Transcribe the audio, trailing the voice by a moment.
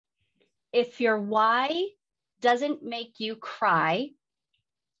If your why doesn't make you cry,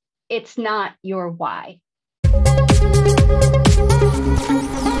 it's not your why.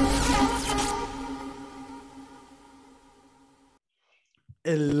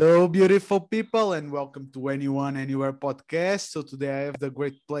 Hello, beautiful people, and welcome to Anyone Anywhere podcast. So, today I have the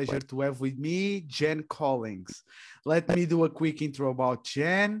great pleasure to have with me Jen Collins. Let me do a quick intro about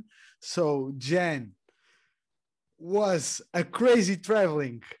Jen. So, Jen was a crazy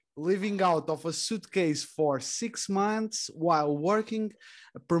traveling, living out of a suitcase for 6 months while working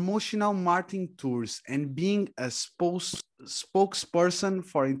promotional marketing tours and being a spokesperson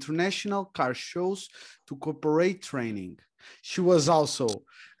for international car shows to corporate training. She was also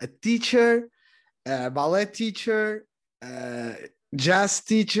a teacher, a ballet teacher, a jazz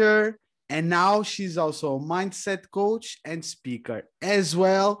teacher, and now she's also a mindset coach and speaker, as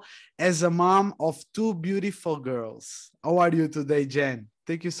well as a mom of two beautiful girls. How are you today, Jen?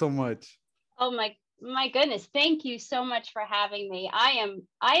 Thank you so much. Oh my goodness. Thank you so much for having me. I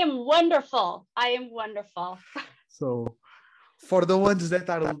am wonderful. I am wonderful. So, for the ones that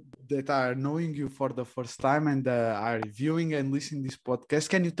are knowing you for the first time and are viewing and listening this podcast,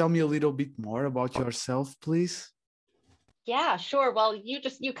 can you tell me a little bit more about yourself, please? Yeah, sure. Well,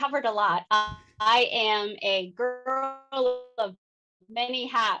 you covered a lot. I am a girl of many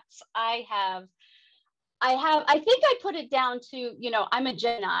hats. I think I put it down to, I'm a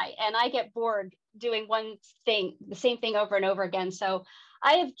Gemini and I get bored doing one thing, the same thing over and over again. So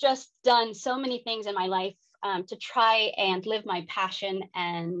I have just done so many things in my life to try and live my passion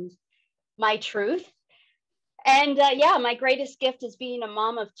and my truth. And yeah, my greatest gift is being a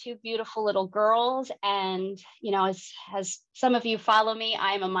mom of two beautiful little girls. And, as some of you follow me,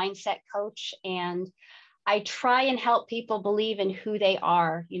 I'm a mindset coach and I try and help people believe in who they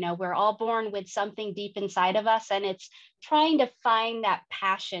are. We're all born with something deep inside of us, and it's trying to find that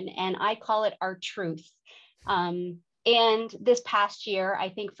passion. And I call it our truth. And this past year, I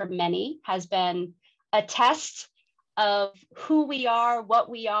think for many, has been a test of who we are, what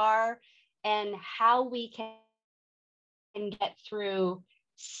we are, and how we can get through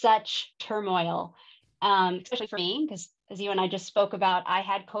such turmoil, especially for me, because as you and I just spoke about, I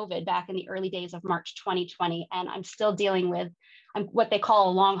had COVID back in the early days of March 2020, and I'm still dealing with what they call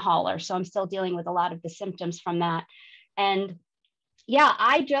a long hauler. So I'm still dealing with a lot of the symptoms from that. And yeah,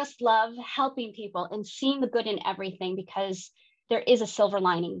 I just love helping people and seeing the good in everything because there is a silver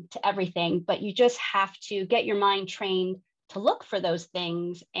lining to everything, but you just have to get your mind trained to look for those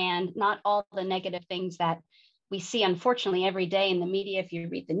things and not all the negative things that we see, unfortunately, every day in the media, if you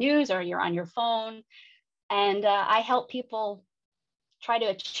read the news or you're on your phone. And I help people try to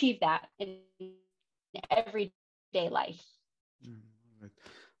achieve that in everyday life. Right.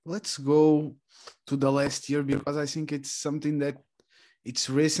 Let's go to the last year because I think it's something that it's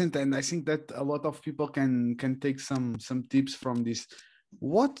recent, and I think that a lot of people can take some tips from this.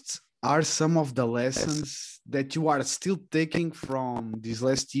 What are some of the lessons that you are still taking from this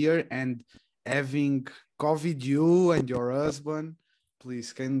last year and having COVID, you and your husband?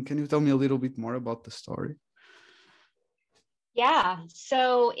 Please, can you tell me a little bit more about the story? Yeah.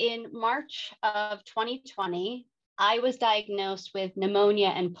 So in March of 2020, I was diagnosed with pneumonia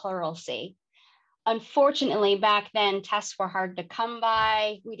and pleural-C. Unfortunately, back then, tests were hard to come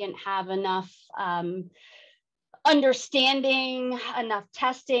by. We didn't have enough understanding, enough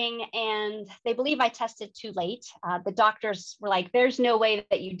testing, and they believe I tested too late. The doctors were like, there's no way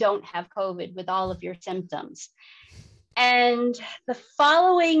that you don't have COVID with all of your symptoms. And the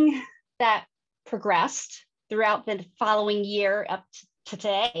following that progressed throughout the following year up to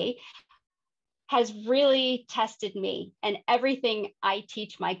today has really tested me and everything I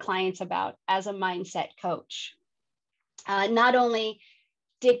teach my clients about as a mindset coach. Not only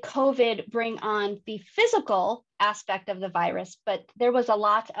did COVID bring on the physical aspect of the virus, but there was a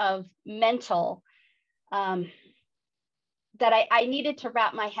lot of mental that I needed to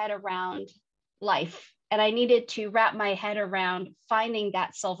wrap my head around life. And I needed to wrap my head around finding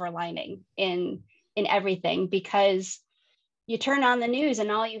that silver lining in everything, because you turn on the news and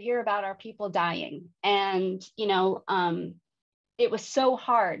all you hear about are people dying. And, it was so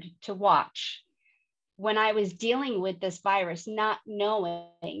hard to watch when I was dealing with this virus, not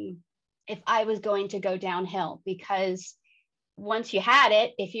knowing if I was going to go downhill, because once you had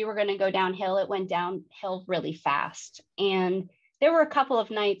it, if you were going to go downhill, it went downhill really fast. And there were a couple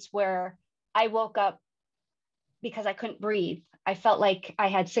of nights where I woke up because I couldn't breathe. I felt like I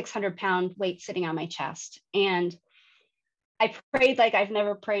had 600-pound weight sitting on my chest. And I prayed like I've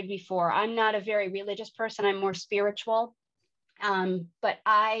never prayed before. I'm not a very religious person. I'm more spiritual. But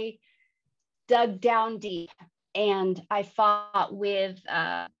I dug down deep and I fought with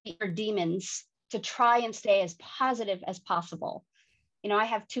demons to try and stay as positive as possible. You know, I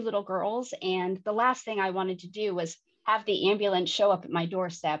have two little girls, and the last thing I wanted to do was have the ambulance show up at my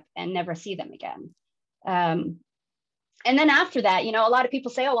doorstep and never see them again. And then after that, you know, a lot of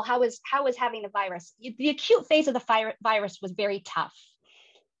people say, oh, well, how is having the virus? The acute phase of the virus was very tough.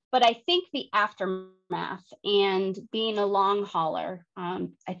 But I think the aftermath and being a long hauler,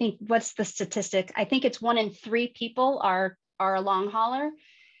 I think, what's the statistic? I think it's 1 in 3 people are a long hauler.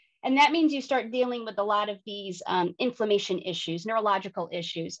 And that means you start dealing with a lot of these inflammation issues, neurological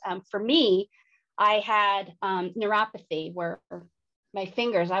issues. For me, I had neuropathy where my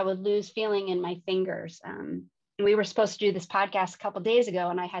fingers, I would lose feeling in my fingers. We were supposed to do this podcast a couple of days ago,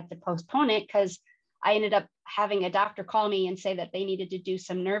 and I had to postpone it because I ended up having a doctor call me and say that they needed to do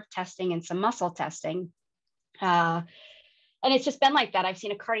some nerve testing and some muscle testing. And it's just been like that. I've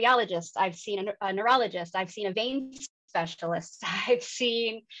seen a cardiologist, I've seen a neurologist, I've seen a vein specialist, I've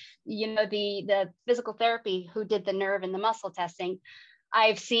seen, you know, the physical therapy who did the nerve and the muscle testing.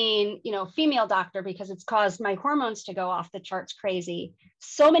 I've seen, you know, female doctor because it's caused my hormones to go off the charts crazy.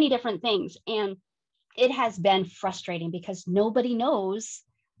 So many different things. And it has been frustrating because nobody knows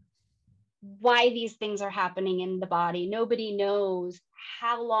why these things are happening in the body. Nobody knows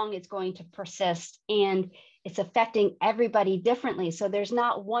how long it's going to persist, and it's affecting everybody differently. So there's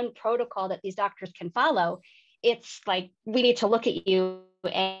not one protocol that these doctors can follow. It's like, we need to look at you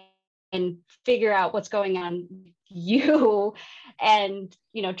and figure out what's going on with you, and,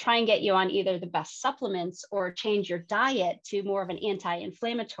 you know, try and get you on either the best supplements or change your diet to more of an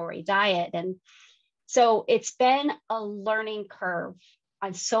anti-inflammatory diet. And so it's been a learning curve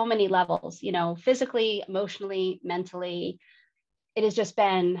on so many levels, you know, physically, emotionally, mentally. It has just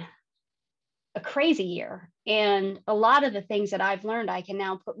been a crazy year. And a lot of the things that I've learned, I can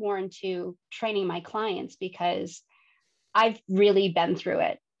now put more into training my clients because I've really been through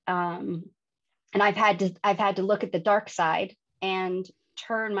it. And I've had to look at the dark side and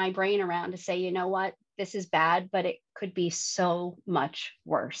turn my brain around to say, you know what, this is bad, but it could be so much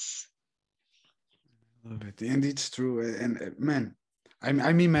worse. Love it. And it's true. And man,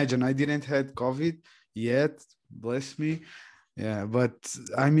 I'm imagine I didn't had COVID yet, bless me. Yeah, but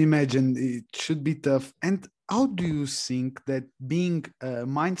I'm imagine it should be tough. And how do you think that being a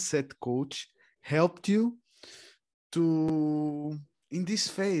mindset coach helped you to in this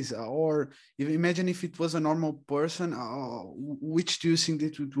phase? Or if, imagine if it was a normal person, which do you think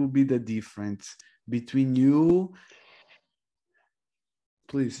that it will be the difference between you?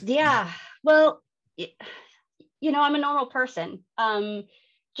 Please. Yeah, well, you know, I'm a normal person.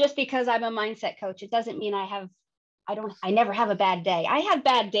 Just because I'm a mindset coach, it doesn't mean I never have a bad day. I have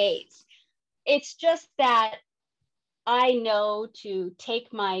bad days. It's just that I know to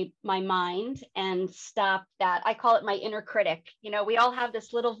take my mind and stop that. I call it my inner critic. You know, we all have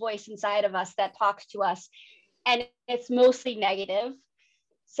this little voice inside of us that talks to us, and it's mostly negative.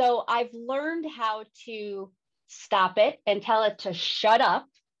 So I've learned how to stop it and tell it to shut up.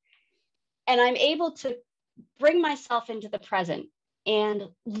 And I'm able to bring myself into the present and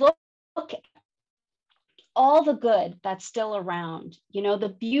look at all the good that's still around, you know, the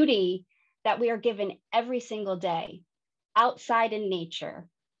beauty that we are given every single day outside in nature,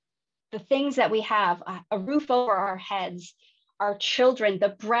 the things that we have, a roof over our heads, our children, the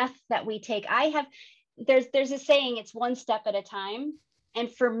breath that we take. There's a saying, it's one step at a time. And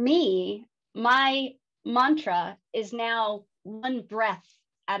for me, my mantra is now one breath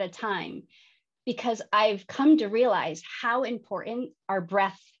at a time, because I've come to realize how important our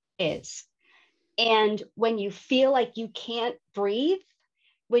breath is. And when you feel like you can't breathe,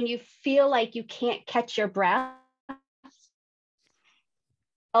 when you feel like you can't catch your breath,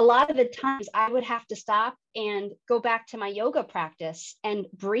 a lot of the times I would have to stop and go back to my yoga practice and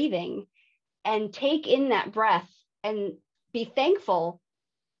breathing and take in that breath and be thankful,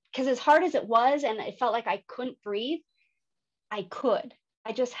 because as hard as it was and it felt like I couldn't breathe, I could.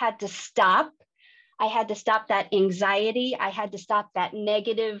 I just had to stop. I had to stop that anxiety. I had to stop that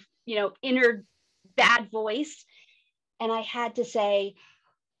negative, you know, inner bad voice. And I had to say,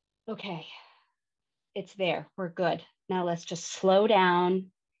 okay, it's there. We're good. Now let's just slow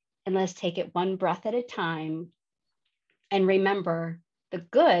down and let's take it one breath at a time and remember the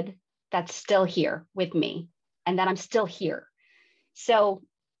good that's still here with me and that I'm still here. So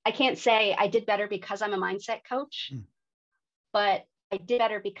I can't say I did better because I'm a mindset coach, but I did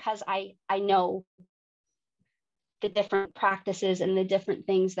better because I know the different practices and the different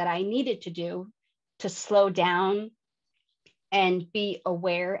things that I needed to do to slow down and be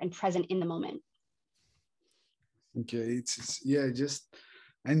aware and present in the moment. Okay, it's yeah, just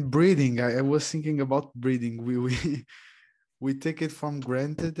And breathing, I was thinking about breathing. We take it from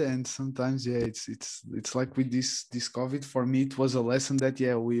granted, and sometimes, yeah, it's like with this COVID. For me, it was a lesson that,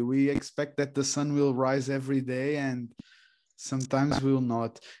 yeah, we expect that the sun will rise every day, and sometimes will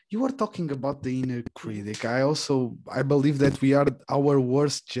not. You were talking about the inner critic. I believe that we are our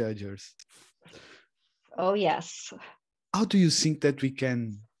worst judges. Oh, yes. How do you think that we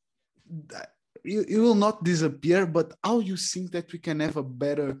can, it will not disappear, but how you think that we can have a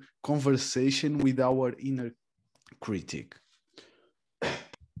better conversation with our inner critic?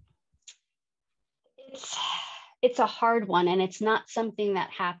 It's it's a hard one, and it's not something that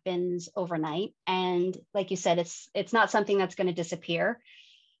happens overnight. And like you said, it's not something that's going to disappear.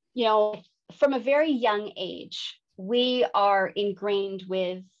 You know, from a very young age, we are ingrained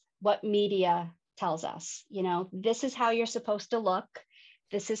with what media tells us. You know, this is how you're supposed to look,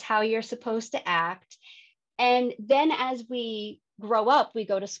 this is how you're supposed to act. And then as we grow up, we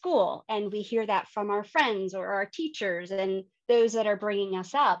go to school and we hear that from our friends or our teachers and those that are bringing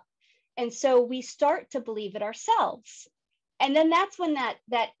us up. And so we start to believe it ourselves. And then that's when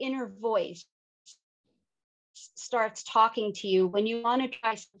that inner voice starts talking to you when you want to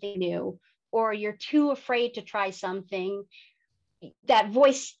try something new or you're too afraid to try something. That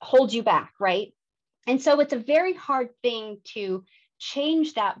voice holds you back, right? And so it's a very hard thing to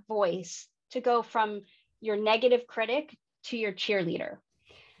change that voice to go from your negative critic to your cheerleader.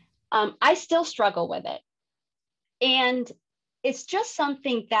 I still struggle with it. And it's just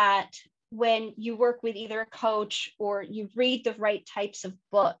something that when you work with either a coach or you read the right types of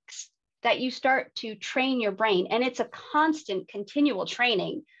books, that you start to train your brain. And it's a constant, continual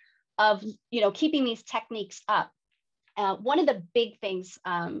training of, keeping these techniques up. One of the big things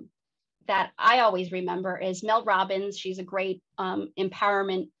that I always remember is Mel Robbins. She's a great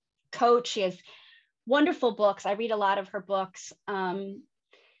empowerment coach. She has wonderful books. I read a lot of her books.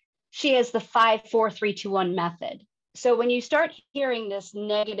 She has the 5, 4, 3, 2, 1 method. So when you start hearing this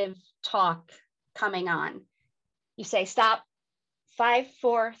negative talk coming on, you say, stop, 5,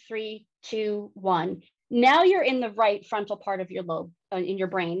 4, 3, 2, 1. Now you're in the right frontal part of your lobe in your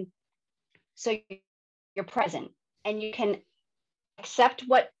brain. So you're present and you can accept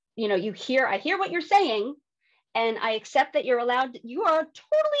what, you hear. I hear what you're saying, and I accept that you are totally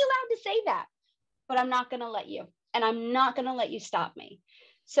allowed to say that, but I'm not going to let you, and I'm not going to let you stop me.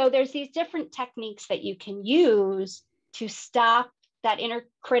 So there's these different techniques that you can use to stop that inner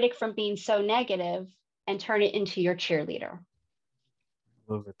critic from being so negative and turn it into your cheerleader.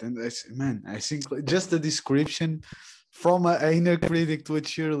 Love it. And I think just the description from an inner critic to a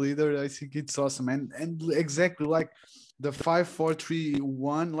cheerleader, I think it's awesome. And exactly like the 5, 4, 3,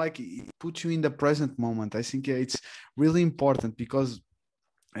 1, like it puts you in the present moment. I think, yeah, it's really important because,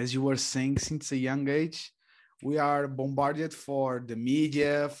 as you were saying, since a young age, we are bombarded for the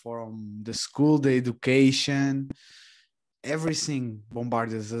media, from the school, the education, everything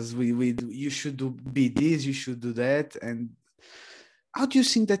bombards us. You should be this, you should do that. And how do you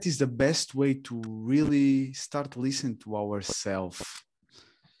think that is the best way to really start listening to ourselves?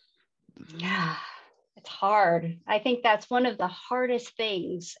 Yeah, it's hard. I think that's one of the hardest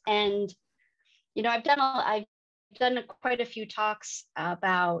things. And, I've done quite a few talks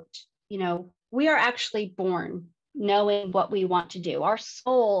about, we are actually born knowing what we want to do. Our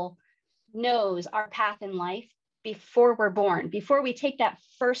soul knows our path in life before we're born, before we take that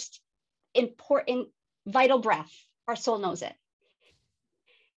first important vital breath. Our soul knows it.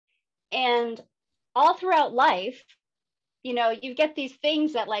 And all throughout life, you get these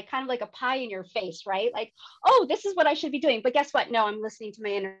things that like kind of like a pie in your face, right? Like, oh, this is what I should be doing. But guess what? No, I'm listening to my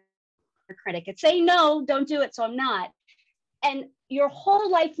inner critic. It's saying, no, don't do it. So I'm not. And your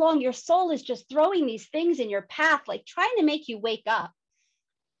whole life long, your soul is just throwing these things in your path, like trying to make you wake up.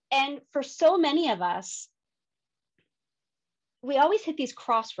 And for so many of us, we always hit these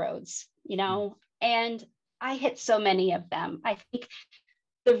crossroads, and I hit so many of them. I think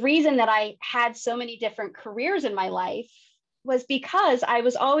the reason that I had so many different careers in my life was because I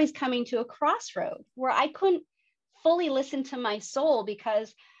was always coming to a crossroad where I couldn't fully listen to my soul,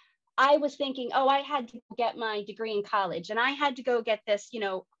 because I was thinking, oh, I had to get my degree in college and I had to go get this,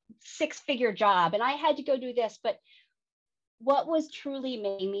 6-figure job, and I had to go do this. But what was truly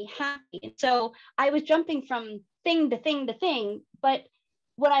making me happy? And so I was jumping from thing to thing to thing. But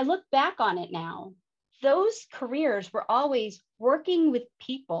when I look back on it now, those careers were always working with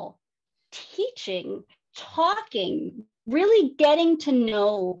people, teaching, talking, really getting to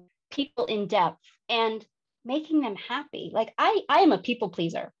know people in depth and making them happy. Like I am a people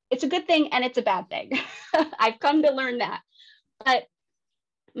pleaser. It's a good thing and it's a bad thing. I've come to learn that. But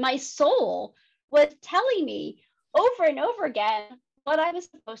my soul was telling me over and over again, what I was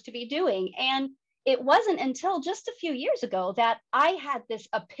supposed to be doing. And it wasn't until just a few years ago that I had this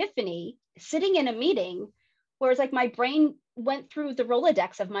epiphany sitting in a meeting where it's like my brain went through the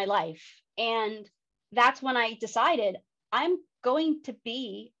Rolodex of my life. And that's when I decided I'm going to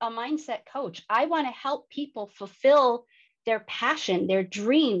be a mindset coach. I want to help people fulfill their passion, their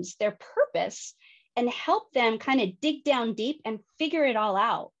dreams, their purpose, and help them kind of dig down deep and figure it all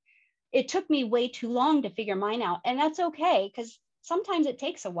out. It took me way too long to figure mine out. And that's okay, because sometimes it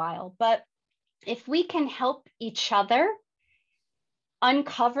takes a while. But if we can help each other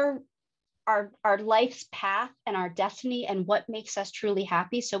uncover our life's path and our destiny and what makes us truly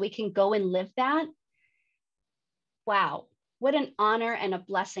happy so we can go and live that, wow, what an honor and a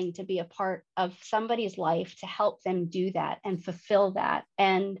blessing to be a part of somebody's life to help them do that and fulfill that.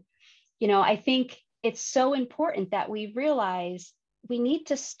 And, I think it's so important that we realize we need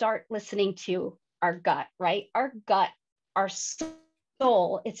to start listening to our gut, right? Our gut, our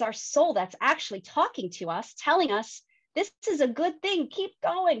soul, it's our soul that's actually talking to us, telling us, this is a good thing. Keep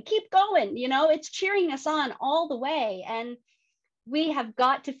going, keep going. It's cheering us on all the way. And we have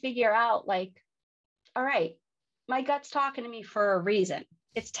got to figure out, like, all right, my gut's talking to me for a reason.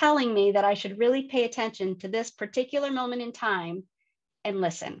 It's telling me that I should really pay attention to this particular moment in time and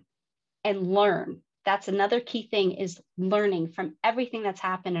listen and learn. That's another key thing, is learning from everything that's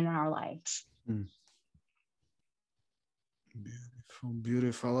happened in our lives. Beautiful,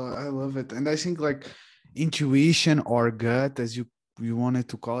 beautiful. I love it. And I think like intuition or gut, as you wanted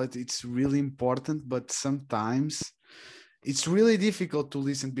to call it, it's really important, but sometimes it's really difficult to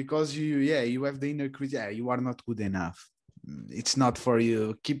listen because you have the inner critic. You are not good enough. It's not for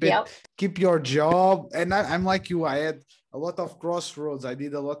you. Keep your job. And I'm like you. I had a lot of crossroads. I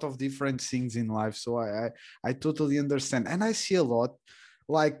did a lot of different things in life, so I totally understand. And I see a lot,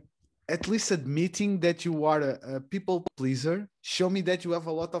 like, at least admitting that you are a people pleaser. Show me that you have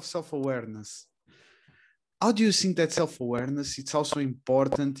a lot of self-awareness. How do you think that self-awareness it's also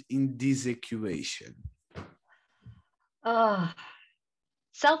important in this equation?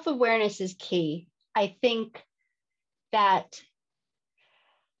 Self-awareness is key. I think that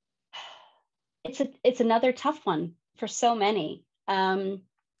it's another tough one for so many,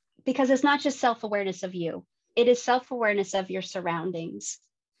 because it's not just self-awareness of you. It is self-awareness of your surroundings,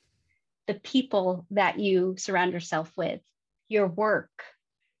 the people that you surround yourself with, your work,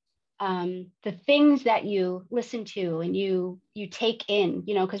 the things that you listen to and you take in,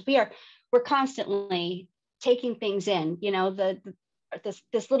 because we're constantly taking things in.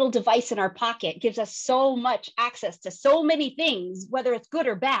 This little device in our pocket gives us so much access to so many things, whether it's good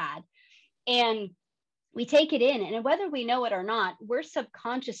or bad, and we take it in, and whether we know it or not, we're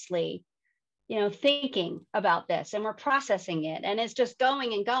subconsciously thinking about this, and we're processing it, and it's just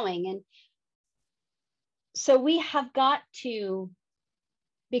going and going. And so we have got to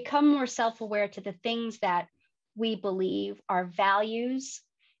become more self-aware to the things that we believe, our values,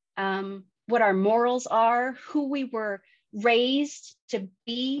 what our morals are, who we were raised to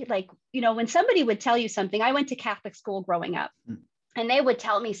be. Like, when somebody would tell you something, I went to Catholic school growing up, and they would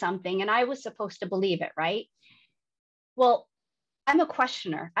tell me something and I was supposed to believe it, right? Well, I'm a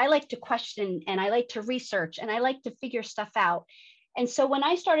questioner. I like to question, and I like to research, and I like to figure stuff out. And so when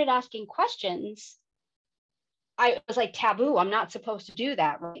I started asking questions, I was like, taboo. I'm not supposed to do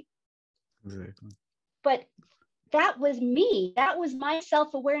that, right? Exactly. But that was me. That was my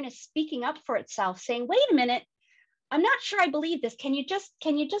self-awareness speaking up for itself, saying, wait a minute, I'm not sure I believe this. Can you just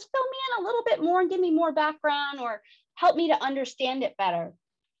fill me in a little bit more and give me more background, or help me to understand it better?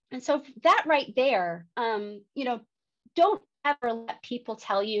 And so that right there, don't ever let people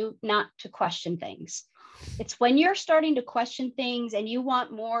tell you not to question things. It's when you're starting to question things and you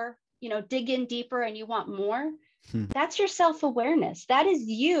want more, dig in deeper and you want more, that's your self-awareness. That is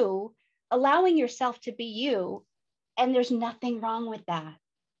you allowing yourself to be you. And there's nothing wrong with that.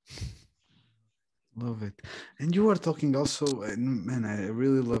 Love it. And you were talking also, and man, I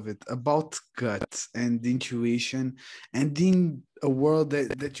really love it, about gut and intuition. And in a world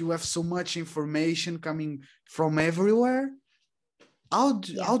that you have so much information coming from everywhere, how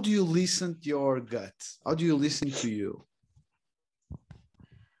do you listen to your gut? How do you listen to you?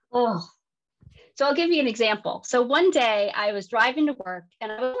 Oh, so I'll give you an example. So one day I was driving to work,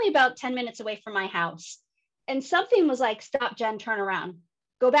 and I was only about 10 minutes away from my house. And something was like, stop, Jen, turn around,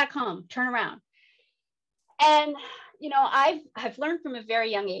 go back home, turn around. And, I've learned from a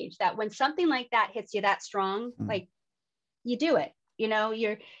very young age that when something like that hits you that strong, like, you do it.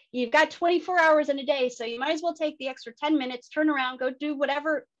 You've got 24 hours in a day, so you might as well take the extra 10 minutes, turn around, go do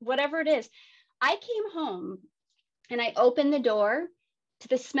whatever it is. I came home and I opened the door to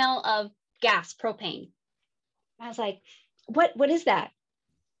the smell of gas, propane. I was like, what is that?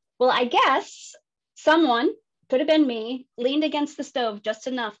 Well, I guess someone, could have been me, leaned against the stove just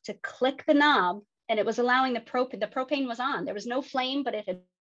enough to click the knob, and it was allowing the propane was on. There was no flame, but it had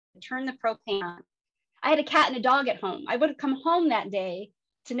turned the propane on. I had a cat and a dog at home. I would have come home that day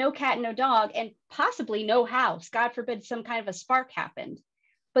to no cat, no dog, and possibly no house. God forbid some kind of a spark happened.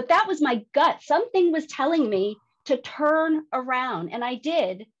 But that was my gut. Something was telling me to turn around, and I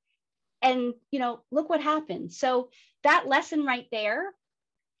did. And, look what happened. So that lesson right there,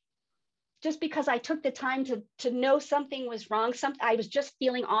 just because I took the time to know something was wrong, I was just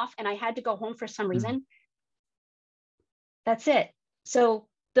feeling off and I had to go home for some reason. That's it. So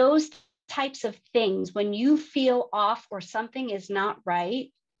those types of things, when you feel off or something is not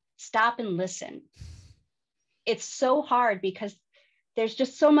right, stop and listen. It's so hard because there's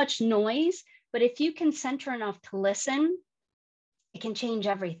just so much noise, but if you can center enough to listen, it can change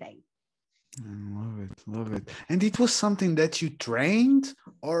everything. Love it. And it was something that you trained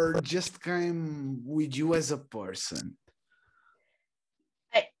or just came with you as a person?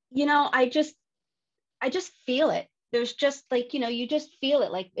 I just feel it. There's just like, you just feel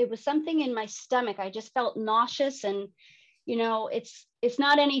it. Like it was something in my stomach. I just felt nauseous, and, it's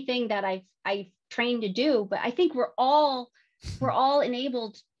not anything that I've trained to do, but I think we're all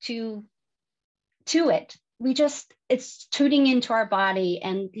enabled to it. It's tuning into our body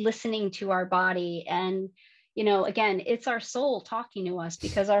and listening to our body. And, again, it's our soul talking to us,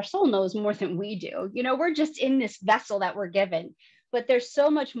 because our soul knows more than we do. We're just in this vessel that we're given, but there's so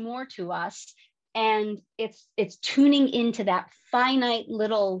much more to us. And it's tuning into that finite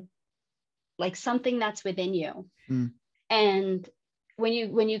little, like, something that's within you. And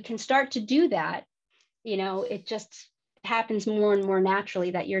when you can start to do that, it just happens more and more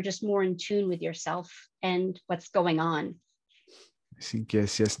naturally, that you're just more in tune with yourself and what's going on. I think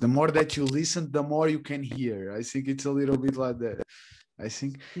yes. The more that you listen, the more you can hear. I think it's a little bit like that. I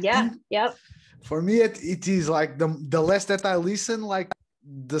think. Yeah. Yep. For me, it is like the less that I listen, like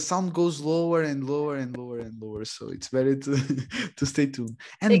the sound goes lower and lower and lower and lower. So it's better to to stay tuned.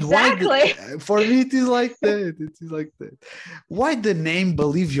 And exactly. For me, it is like that. It is like that. Why the name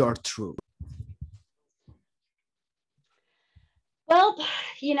Believe Your Truth? Well,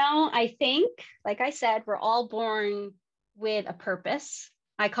 I think, like I said, we're all born with a purpose.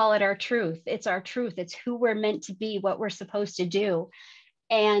 I call it our truth. It's our truth. It's who we're meant to be, what we're supposed to do.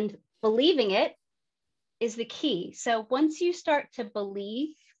 And believing it is the key. So once you start to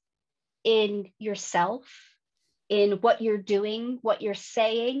believe in yourself, in what you're doing, what you're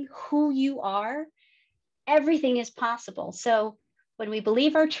saying, who you are, everything is possible. So when we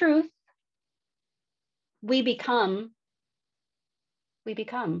believe our truth, we become.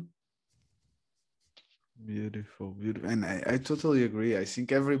 Beautiful. And I totally agree. I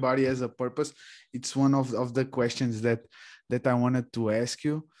think everybody has a purpose. It's one of the questions that I wanted to ask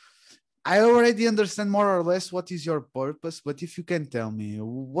you. I already understand more or less what is your purpose, but if you can tell me,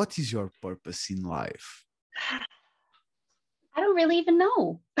 what is your purpose in life? I don't really even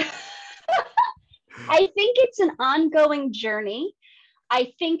know. I think it's an ongoing journey.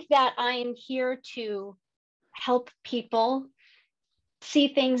 I think that I'm here to help people see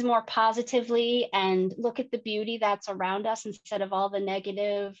things more positively and look at the beauty that's around us, instead of all the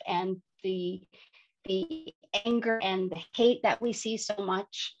negative and the anger and the hate that we see so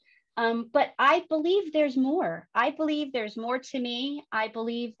much. But I believe there's more. I believe there's more to me. I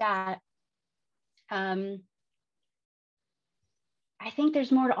believe that I think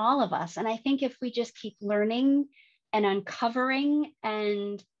there's more to all of us. And I think if we just keep learning and uncovering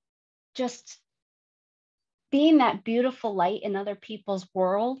and just being that beautiful light in other people's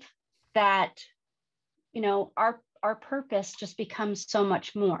world, that, our purpose just becomes so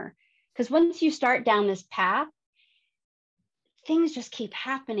much more. Because once you start down this path, things just keep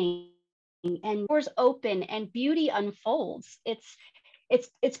happening and doors open and beauty unfolds.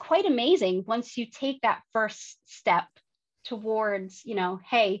 It's quite amazing once you take that first step towards,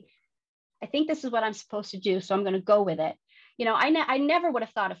 hey, I think this is what I'm supposed to do, so I'm going to go with it. I never would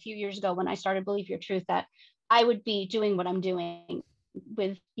have thought a few years ago, when I started Believe Your Truth, that I would be doing what I'm doing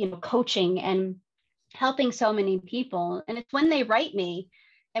with, coaching and helping so many people. And it's when they write me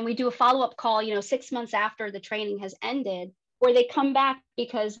and we do a follow-up call, 6 months after the training has ended, where they come back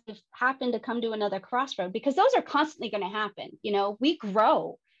because they've happened to come to another crossroad, because those are constantly going to happen. We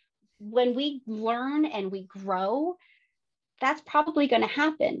grow. When we learn and we grow, that's probably going to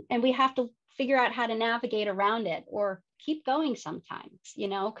happen. And we have to figure out how to navigate around it or keep going sometimes,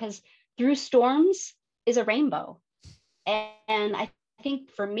 because through storms is a rainbow. And I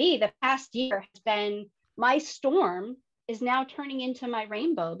think for me, the past year has been, my storm is now turning into my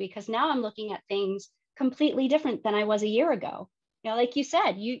rainbow, because now I'm looking at things completely different than I was a year ago. You know, like you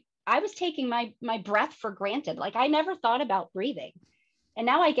said, I was taking my breath for granted. Like I never thought about breathing. And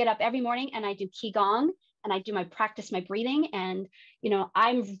now I get up every morning and I do Qigong and I do my practice, my breathing. And, you know,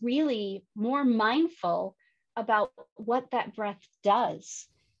 I'm really more mindful about what that breath does.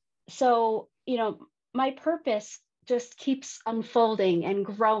 So, you know, my purpose just keeps unfolding and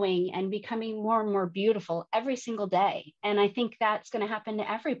growing and becoming more and more beautiful every single day. And I think that's going to happen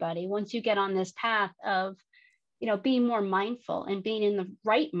to everybody once you get on this path of, you know, being more mindful and being in the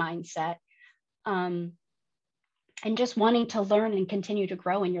right mindset, and just wanting to learn and continue to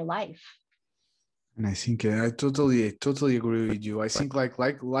grow in your life. And I think I totally agree with you. I think like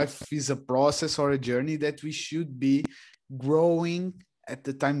life is a process or a journey that we should be growing at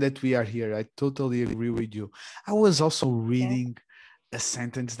the time that we are here. I totally agree with you. I was also reading a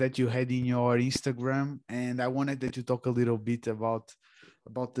sentence that you had in your Instagram, and I wanted that you talk a little bit about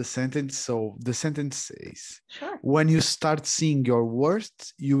the sentence. So the sentence says, Sure. when you start seeing your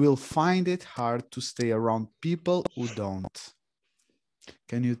worst, you will find it hard to stay around people who don't.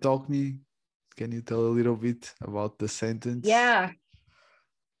 Can you can you tell a little bit about the sentence? Yeah.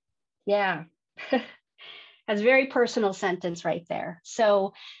 That's a very personal sentence right there.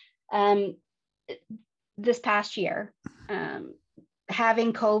 So this past year,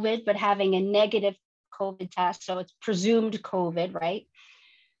 having COVID, but having a negative COVID test, so it's presumed COVID, right?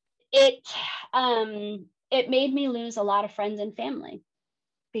 It made me lose a lot of friends and family,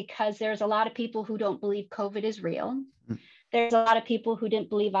 because there's a lot of people who don't believe COVID is real. There's a lot of people who didn't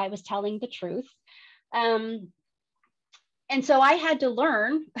believe I was telling the truth. And so I had to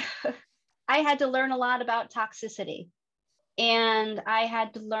learn, I had to learn a lot about toxicity. And I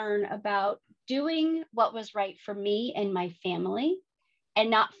had to learn about doing what was right for me and my family and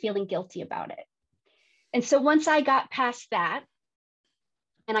not feeling guilty about it. And so once I got past that,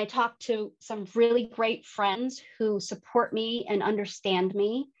 and I talked to some really great friends who support me and understand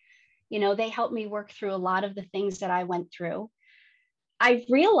me, you know, they helped me work through a lot of the things that I went through. I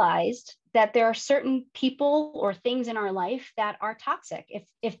realized that there are certain people or things in our life that are toxic.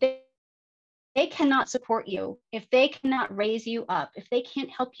 If they cannot support you, if they cannot raise you up, if they can't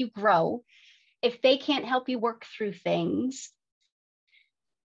help you grow, if they can't help you work through things,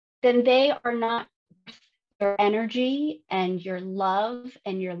 then they are not your energy and your love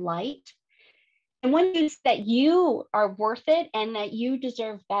and your light. And when you say that you are worth it and that you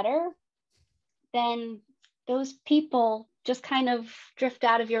deserve better, then those people just kind of drift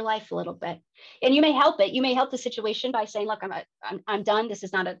out of your life a little bit. And you may help it. You may help the situation by saying, look, I'm done. This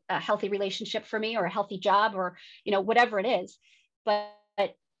is not a healthy relationship for me, or a healthy job, or, you know, whatever it is. But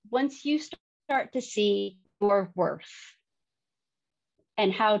once you start to see your worth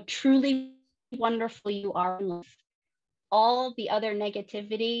and how truly wonderful you are in life, all the other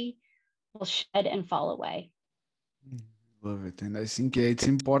negativity will shed and fall away. Love it. And I think it's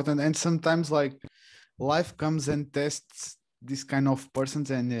important. And sometimes like life comes and tests this kind of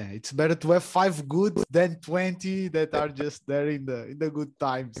persons, and it's better to have 5 good than 20 that are just there in the good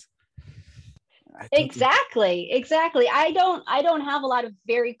times. Exactly. I don't have a lot of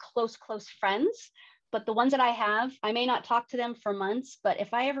very close friends, but the ones that I have, I may not talk to them for months, but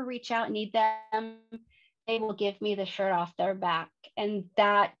if I ever reach out and need them, they will give me the shirt off their back. And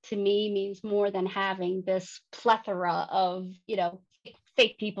that to me means more than having this plethora of, you know,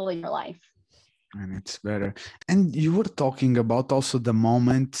 fake people in your life. And it's better. And you were talking about also the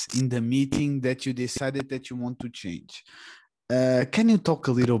moment in the meeting that you decided that you want to change. Can you talk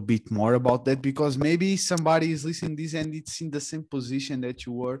a little bit more about that? Because maybe somebody is listening to this and it's in the same position that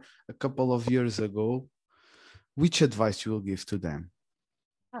you were a couple of years ago. Which advice you will give to them?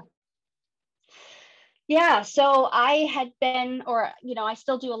 Yeah, so I had been, or, you know, I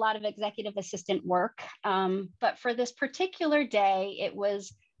still do a lot of executive assistant work. But for this particular day, it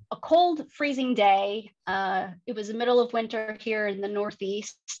was a cold, freezing day. It was the middle of winter here in the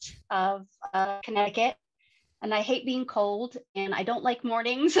Northeast of Connecticut. And I hate being cold and I don't like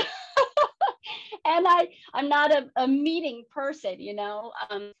mornings. And I'm not a meeting person, you know.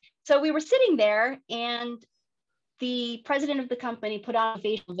 So we were sitting there and the president of the company put on a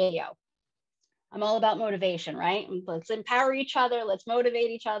motivational video. I'm all about motivation, right? Let's empower each other. Let's motivate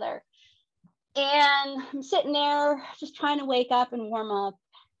each other. And I'm sitting there just trying to wake up and warm up.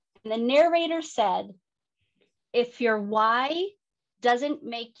 And the narrator said, if your why doesn't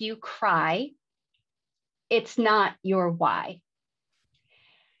make you cry, it's not your why.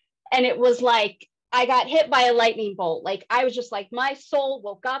 And it was like, I got hit by a lightning bolt. Like, I was just like, my soul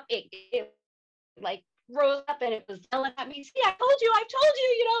woke up. It like rose up and it was yelling at me. See, I told you,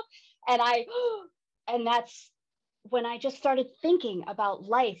 you know. And that's when I just started thinking about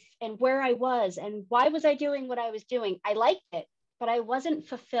life and where I was and why was I doing what I was doing. I liked it, but I wasn't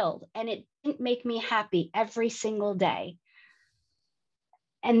fulfilled, and it didn't make me happy every single day.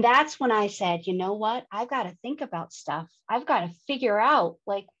 And that's when I said, you know what? I've got to think about stuff. I've got to figure out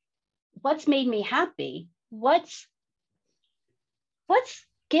like what's made me happy. What's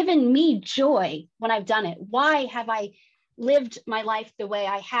given me joy when I've done it? Why have I lived my life the way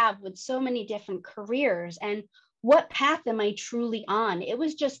I have with so many different careers? And what path am I truly on? It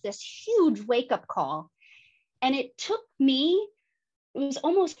was just this huge wake-up call. And it took me, it was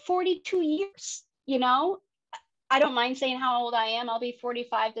almost 42 years, you know? I don't mind saying how old I am. I'll be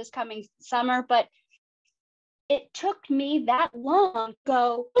 45 this coming summer, but it took me that long to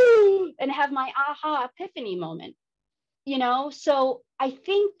go and have my aha epiphany moment, you know? So I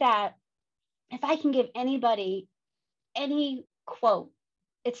think that if I can give anybody any quote,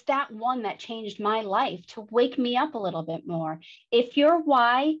 it's that one that changed my life to wake me up a little bit more. If your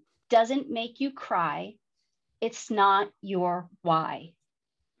why doesn't make you cry, it's not your why.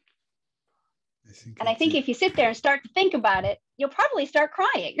 I think if you sit there and start to think about it, you'll probably start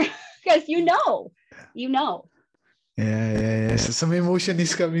crying because you know. Yeah. So some emotion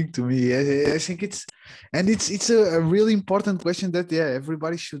is coming to me. I think it's a really important question that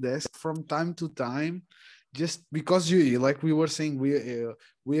everybody should ask from time to time, just because you, like we were saying,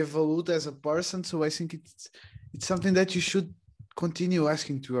 we evolve as a person. So I think it's something that you should continue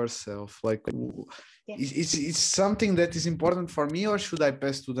asking to yourself. Like, it's something that is important for me, or should I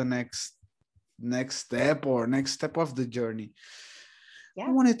pass to the next step of the journey?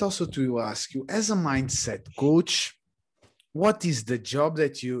 I wanted also to ask you, as a mindset coach, what is the job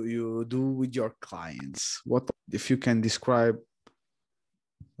that you do with your clients? What, if you can describe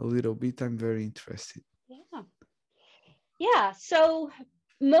a little bit, I'm very interested. Yeah. So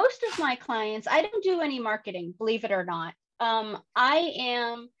most of my clients, I don't do any marketing, believe it or not. I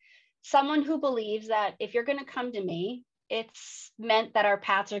am someone who believes that if you're going to come to me, it's meant that our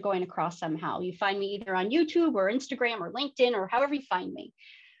paths are going to cross somehow. You find me either on YouTube or Instagram or LinkedIn or however you find me.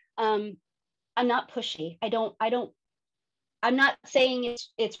 I'm not pushy. I'm not saying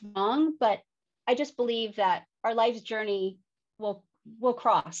it's wrong, but I just believe that our life's journey will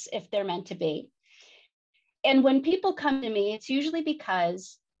cross if they're meant to be. And when people come to me, it's usually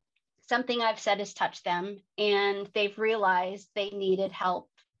because something I've said has touched them and they've realized they needed help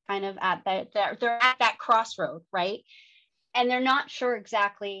kind of at they're at that crossroad, right? And they're not sure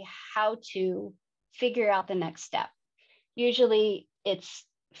exactly how to figure out the next step. Usually it's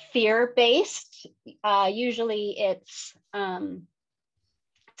fear-based. Usually it's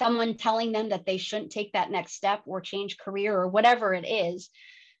someone telling them that they shouldn't take that next step or change career or whatever it is.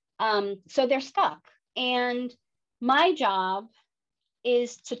 So they're stuck. And my job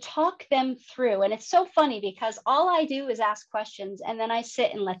is to talk them through. And it's so funny because all I do is ask questions and then I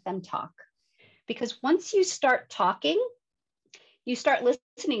sit and let them talk. Because once you start talking, you start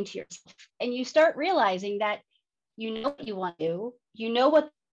listening to yourself and you start realizing that you know what you want to do, you know what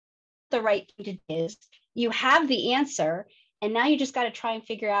the right thing to do is, you have the answer, and now you just got to try and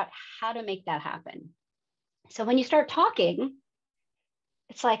figure out how to make that happen. So when you start talking,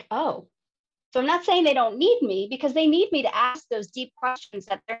 it's like, oh, so I'm not saying they don't need me, because they need me to ask those deep questions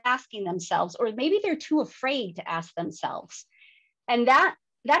that they're asking themselves, or maybe they're too afraid to ask themselves. And that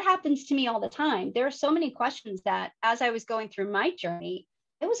happens to me all the time. There are so many questions that as I was going through my journey,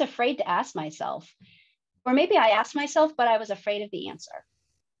 I was afraid to ask myself. Or maybe I asked myself, but I was afraid of the answer.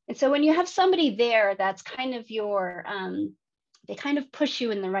 And so when you have somebody there that's kind of your, they kind of push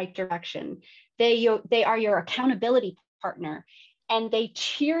you in the right direction. They are your accountability partner. And they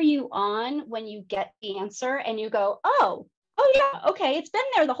cheer you on when you get the answer and you go, oh yeah, okay, it's been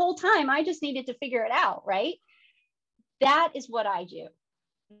there the whole time. I just needed to figure it out, right? That is what I do.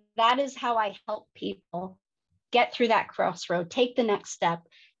 That is how I help people get through that crossroad, take the next step,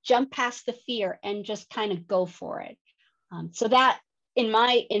 jump past the fear, and just kind of go for it. So that in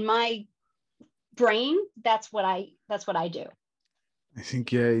my brain, that's what I do. I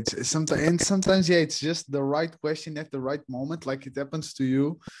think it's sometimes it's just the right question at the right moment, like it happens to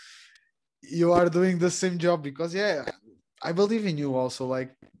you. You are doing the same job because I believe in you also.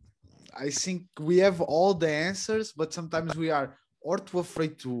 Like, I think we have all the answers, but sometimes we are or too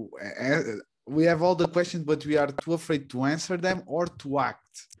afraid to. We have all the questions, but we are too afraid to answer them or to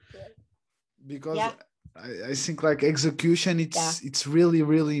act. Because I think like execution, it's really,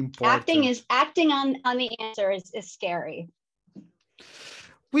 really important. Acting on the answer is scary.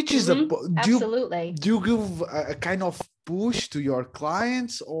 Which is absolutely. Do you give a kind of push to your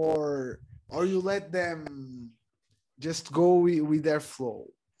clients, or you let them just go with their flow?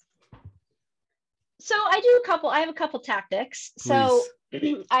 So I have a couple tactics. So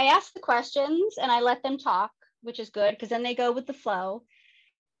Please. I ask the questions and I let them talk, which is good because then they go with the flow.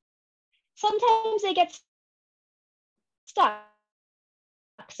 Sometimes they get stuck.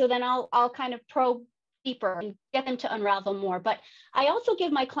 So then I'll kind of probe deeper and get them to unravel more. But I also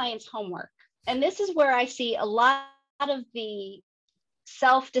give my clients homework. And this is where I see a lot of the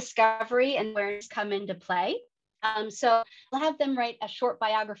self-discovery and awareness come into play. So I'll have them write a short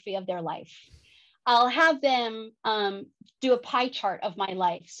biography of their life. I'll have them do a pie chart of my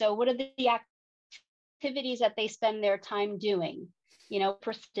life. So what are the activities that they spend their time doing? You know,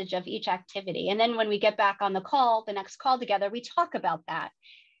 percentage of each activity. And then when we get back on the call, the next call together, we talk about that.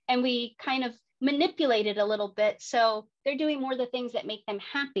 And we kind of manipulate it a little bit. So they're doing more of the things that make them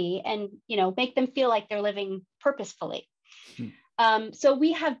happy and, you know, make them feel like they're living purposefully. So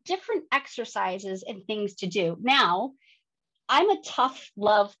we have different exercises and things to do. Now, I'm a tough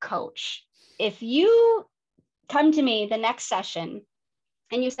love coach. If you come to me the next session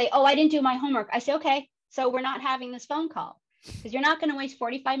and you say, oh, I didn't do my homework, I say, okay, so we're not having this phone call because you're not going to waste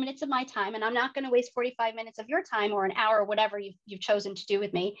 45 minutes of my time and I'm not going to waste 45 minutes of your time or an hour or whatever you've chosen to do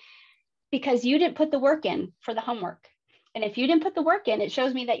with me because you didn't put the work in for the homework. And if you didn't put the work in, it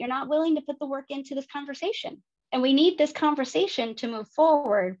shows me that you're not willing to put the work into this conversation. And we need this conversation to move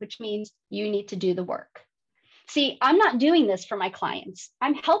forward, which means you need to do the work. See, I'm not doing this for my clients.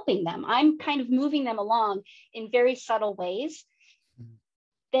 I'm helping them. I'm kind of moving them along in very subtle ways.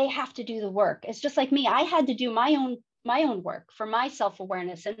 They have to do the work. It's just like me. I had to do my own work for my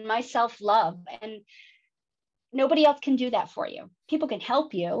self-awareness and my self-love. And nobody else can do that for you. People can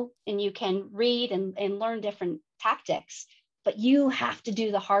help you and you can read and learn different tactics, but you have to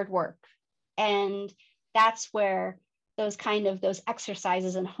do the hard work. And that's where those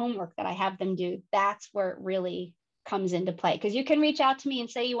exercises and homework that I have them do, that's where it really comes into play. Because you can reach out to me and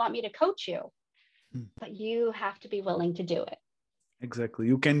say you want me to coach you, but you have to be willing to do it. Exactly.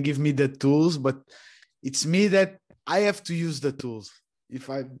 You can give me the tools, but it's me that I have to use the tools. If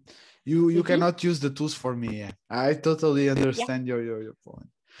I you cannot use the tools for me. Yeah. I totally understand your point.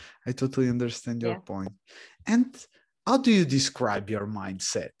 I totally understand your point. And how do you describe your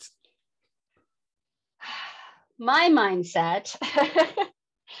mindset? My mindset,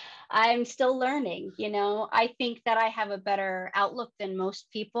 I'm still learning. You know, I think that I have a better outlook than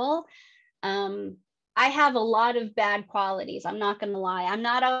most people. I have a lot of bad qualities. I'm not going to lie. I'm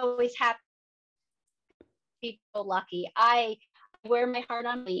not always happy, go lucky. I wear my heart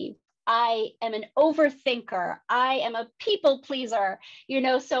on my sleeve. I am an overthinker. I am a people pleaser, you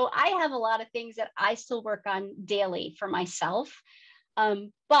know, so I have a lot of things that I still work on daily for myself.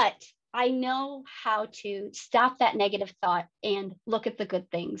 But I know how to stop that negative thought and look at the good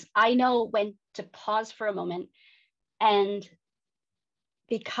things. I know when to pause for a moment and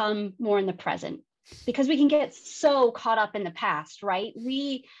become more in the present because we can get so caught up in the past, right?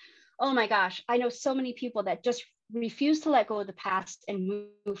 Oh my gosh, I know so many people that just refuse to let go of the past and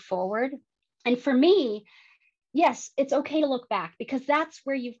move forward. And for me, yes, it's okay to look back because that's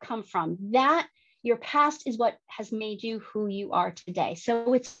where you've come from. That your past is what has made you who you are today.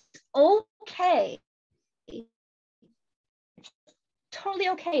 So it's okay. It's totally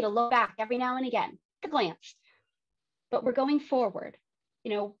okay to look back every now and again, at a glance. But we're going forward.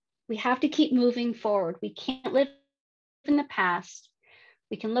 You know, we have to keep moving forward. We can't live in the past.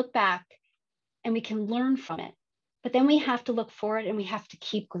 We can look back and we can learn from it. But then we have to look forward and we have to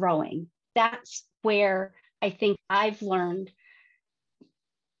keep growing. That's where I think I've learned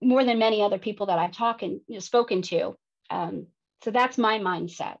more than many other people that I've spoken to. So that's my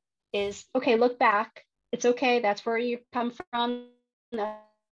mindset is, okay, look back. It's okay. That's where you come from.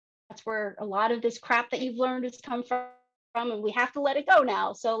 That's where a lot of this crap that you've learned has come from. And we have to let it go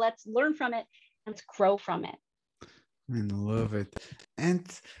now. So let's learn from it and let's grow from it. I love it. And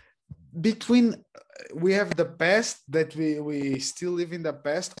between we have the past that we still live in the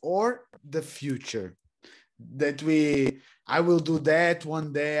past or the future that I will do that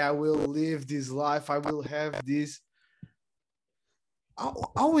one day, I will live this life, I will have this.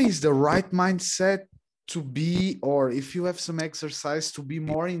 Always the right mindset to be, or if you have some exercise to be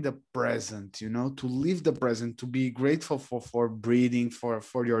more in the present, you know, to live the present, to be grateful for breathing,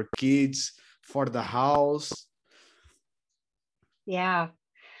 for your kids, for the house. Yeah.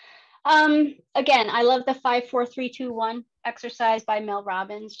 Again, I love the 5, 4, 3, 2, 1 exercise by Mel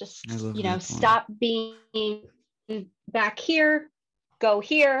Robbins. Just, you know, stop being back here, go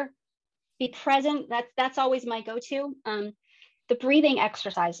here, be present. That's always my go-to. The breathing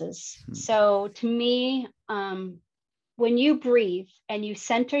exercises. So to me, when you breathe and you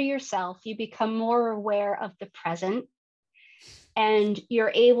center yourself, you become more aware of the present and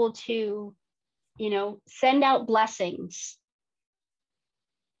you're able to send out blessings,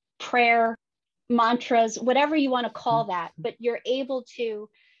 prayer, mantras, whatever you want to call that, but you're able to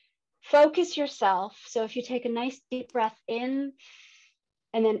focus yourself. So if you take a nice deep breath in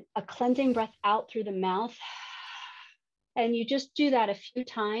and then a cleansing breath out through the mouth, and you just do that a few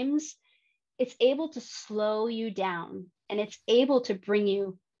times, it's able to slow you down, and it's able to bring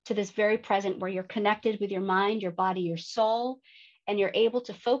you to this very present where you're connected with your mind, your body, your soul, and you're able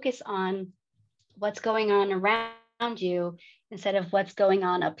to focus on what's going on around you instead of what's going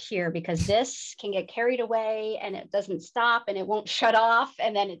on up here, because this can get carried away and it doesn't stop and it won't shut off,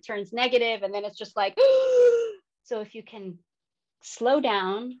 and then it turns negative, and then it's just like so if you can slow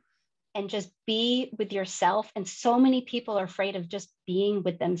down and just be with yourself. And so many people are afraid of just being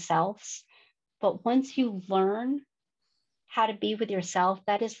with themselves, but once you learn how to be with yourself,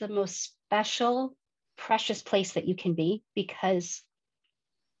 that is the most special, precious place that you can be, because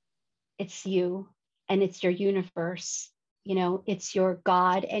it's you and it's your universe. It's your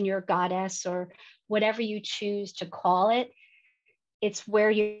God and your goddess, or whatever you choose to call it. It's where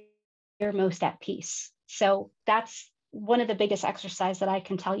you're most at peace. So that's one of the biggest exercise that I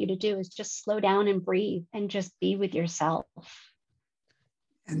can tell you to do, is just slow down and breathe and just be with yourself.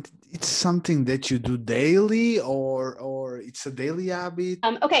 And it's something that you do daily, or it's a daily habit?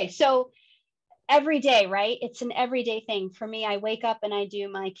 Okay, so every day, right? It's an everyday thing. For me, I wake up and I do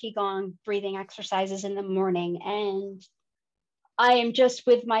my Qigong breathing exercises in the morning, and I am just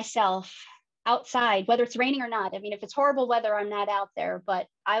with myself outside, whether it's raining or not. I mean, if it's horrible weather, I'm not out there, but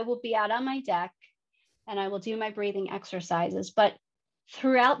I will be out on my deck and I will do my breathing exercises. But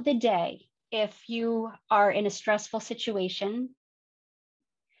throughout the day, if you are in a stressful situation,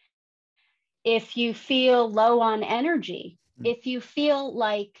 if you feel low on energy, if you feel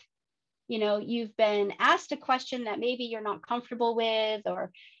like, you've been asked a question that maybe you're not comfortable with,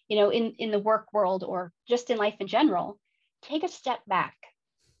 or, in the work world, or just in life in general, take a step back.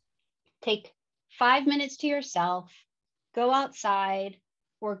 Take 5 minutes to yourself, go outside,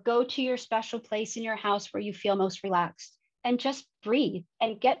 or go to your special place in your house where you feel most relaxed, and just breathe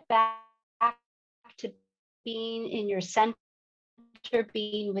and get back to being in your center,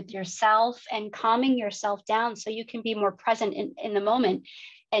 being with yourself and calming yourself down so you can be more present in the moment,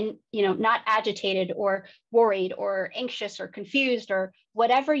 and not agitated or worried or anxious or confused or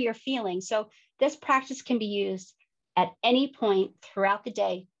whatever you're feeling. So this practice can be used at any point throughout the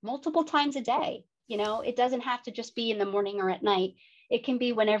day, multiple times a day. It doesn't have to just be in the morning or at night. It can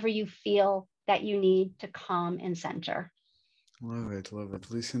be whenever you feel that you need to calm and center. Love it, love it.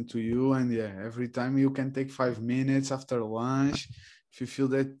 Listen to you, and yeah, every time you can take 5 minutes after lunch, if you feel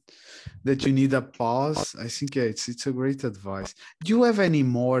that you need a pause, I think it's a great advice. Do you have any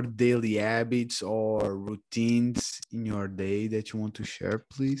more daily habits or routines in your day that you want to share,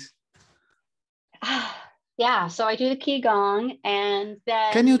 please? Yeah, so I do the Qigong, and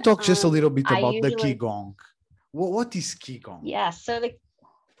then can you talk just a little bit I about the usually, Qigong? What is Qigong? yeah,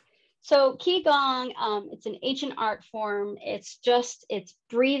 so Qigong, it's an ancient art form. It's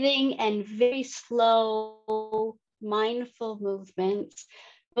breathing and very slow, mindful movements,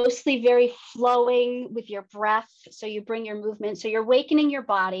 mostly very flowing with your breath. So you bring your movement, so you're awakening your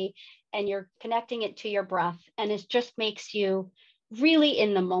body and you're connecting it to your breath. And it just makes you really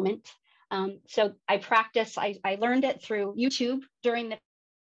in the moment. So I learned it through YouTube during the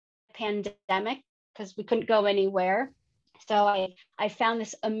pandemic because we couldn't go anywhere. So I found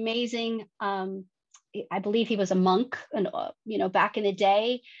this amazing, I believe he was a monk, and back in the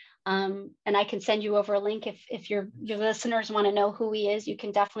day. And I can send you over a link if your listeners want to know who he is. You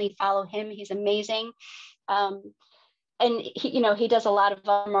can definitely follow him. He's amazing. And he does a lot of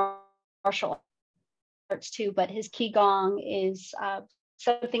martial arts too, but his Qigong is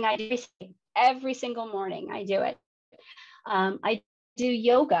something I do every single morning. I do it. I do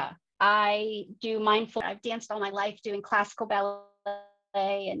yoga. I do mindful. I've danced all my life doing classical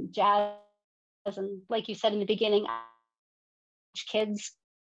ballet and jazz. And like you said in the beginning, I teach kids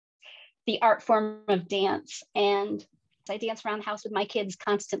the art form of dance. And I dance around the house with my kids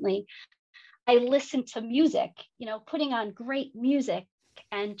constantly. I listen to music, putting on great music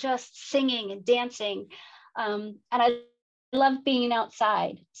and just singing and dancing. And I love being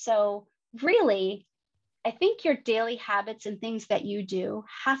outside. So really, I think your daily habits and things that you do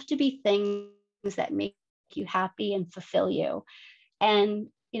have to be things that make you happy and fulfill you. And,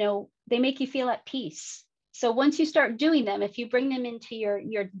 they make you feel at peace. So once you start doing them, if you bring them into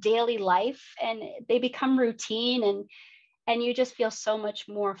your daily life, and they become routine, and you just feel so much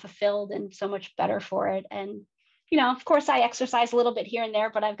more fulfilled and so much better for it. And, of course I exercise a little bit here and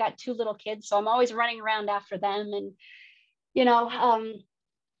there, but I've got 2 little kids, so I'm always running around after them. And,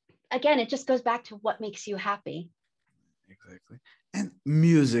 again, it just goes back to what makes you happy. Exactly. And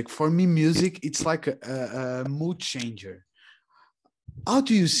music, for me, music, it's like a mood changer. How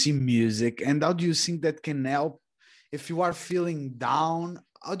do you see music, and how do you think that can help if you are feeling down?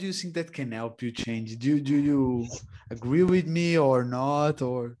 How do you think that can help you change? Do you agree with me or not?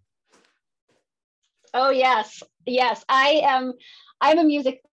 Or Oh yes, yes. I'm a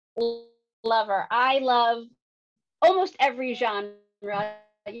music lover. I love almost every genre.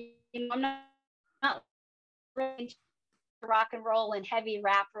 I'm not really into rock and roll and heavy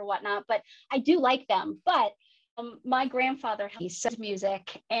rap or whatnot, but I do like them. But my grandfather he says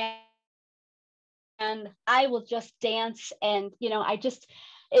music, and I will just dance, and I just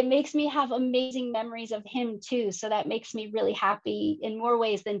it makes me have amazing memories of him too. So that makes me really happy in more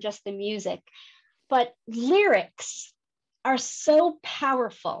ways than just the music. But lyrics are so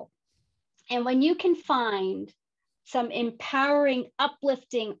powerful. And when you can find some empowering,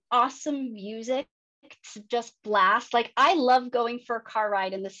 uplifting, awesome music to just blast, like I love going for a car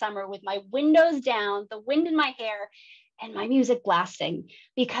ride in the summer with my windows down, the wind in my hair, and my music blasting,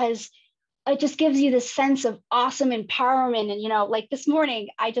 because it just gives you this sense of awesome empowerment. And, like this morning,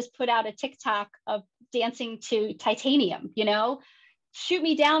 I just put out a TikTok of dancing to Titanium, shoot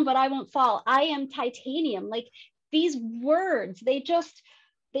me down, but I won't fall. I am titanium. Like these words, they just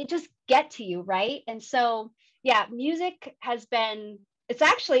get to you, right? And so, yeah, music is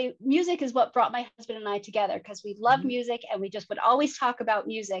what brought my husband and I together, because we love music and we just would always talk about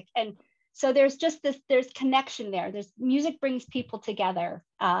music. And so there's connection there. There's music brings people together.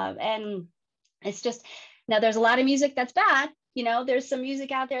 And it's just, now there's a lot of music that's bad. There's some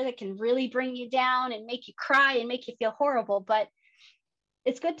music out there that can really bring you down and make you cry and make you feel horrible. But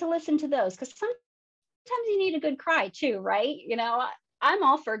it's good to listen to those, because sometimes you need a good cry too, right? I'm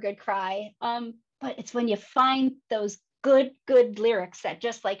all for a good cry. But it's when you find those good lyrics that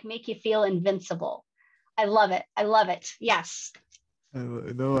just like make you feel invincible. I love it. I love it. Yes.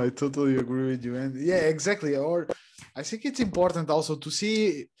 no, I totally agree with you. And yeah, exactly. Or I think it's important also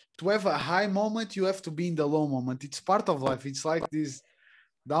to have a high moment, you have to be in the low moment. It's part of life. It's like this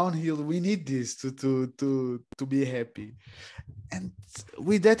downhill. We need this to be happy. And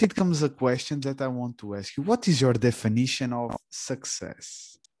with that, it comes a question that I want to ask you. What is your definition of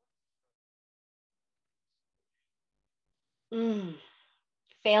success? Mm,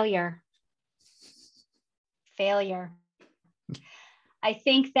 failure. Failure. I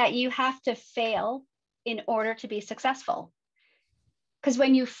think that you have to fail in order to be successful. Because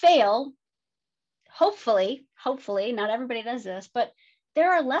when you fail, hopefully, not everybody does this, but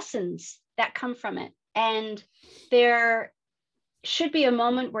there are lessons that come from it. And there should be a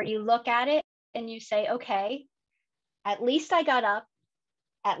moment where you look at it and you say, okay, at least I got up,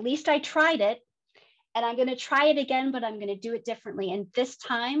 at least I tried it, and I'm going to try it again, but I'm going to do it differently. And this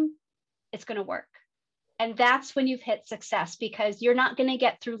time it's going to work. And that's when you've hit success, because you're not going to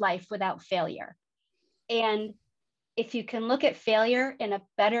get through life without failure. And if you can look at failure in a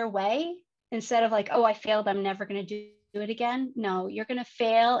better way, instead of like, oh, I failed, I'm never going to do it again. No, you're going to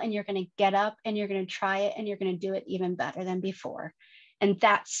fail and you're going to get up and you're going to try it and you're going to do it even better than before. And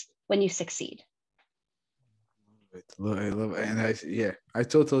that's when you succeed. I love it. And I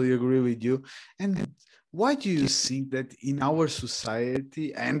totally agree with you. And why do you think that in our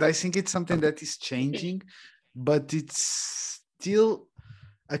society, and I think it's something that is changing, but it's still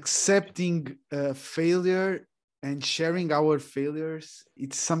accepting failure and sharing our failures,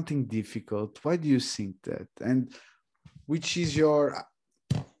 it's something difficult. Why do you think that? And which is your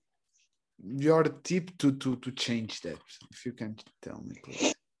tip to change that? If you can tell me,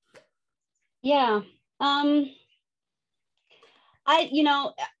 please. Yeah.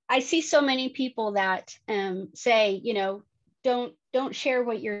 I see so many people that say, don't share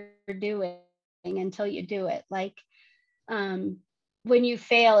what you're doing until you do it. Like when you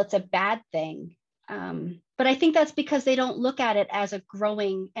fail, it's a bad thing. But I think that's because they don't look at it as a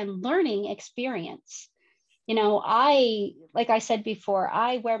growing and learning experience. Like I said before,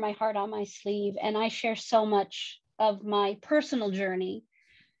 I wear my heart on my sleeve and I share so much of my personal journey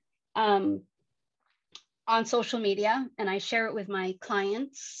on social media, and I share it with my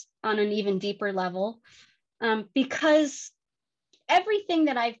clients on an even deeper level, because everything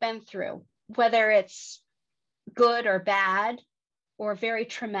that I've been through, whether it's good or bad or very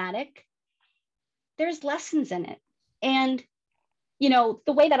traumatic, there's lessons in it. And the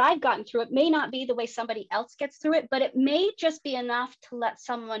way that I've gotten through it may not be the way somebody else gets through it, but it may just be enough to let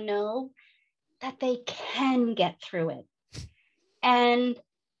someone know that they can get through it. And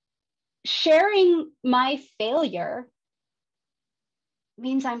sharing my failure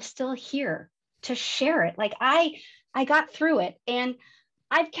means I'm still here to share it. Like I got through it, and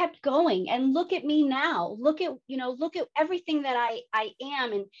I've kept going, and look at me now. Look at everything that I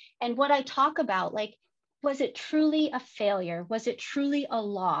am, and what I talk about. Like, was it truly a failure? Was it truly a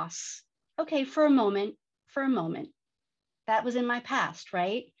loss? Okay, for a moment, that was in my past,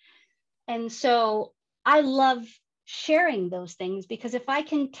 right? And so I love sharing those things, because if I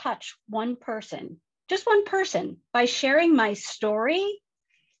can touch one person, just one person, by sharing my story,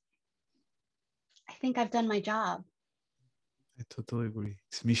 I think I've done my job. I totally agree.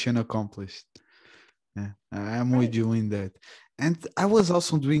 It's mission accomplished. Yeah, I'm with Right. you in that. And I was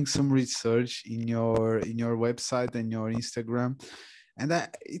also doing some research in your website and your Instagram, and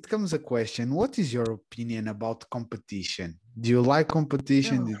it comes a question: what is your opinion about competition? Do you like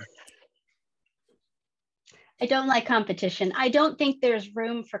competition? Oh, I don't like competition. I don't think there's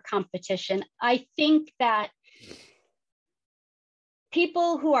room for competition. I think that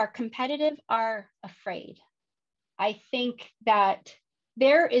people who are competitive are afraid. I think that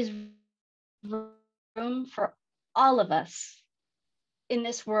there is room for all of us in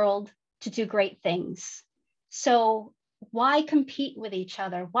this world to do great things. So why compete with each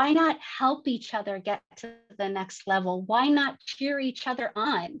other? Why not help each other get to the next level? Why not cheer each other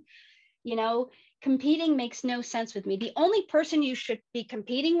on? You know, competing makes no sense with me. The only person you should be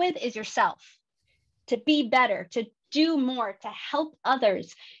competing with is yourself, to be better, to do more, to help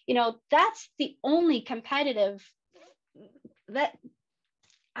others. That's the only competitive that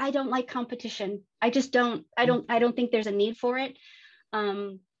I don't like competition. I just don't. I don't think there's a need for it.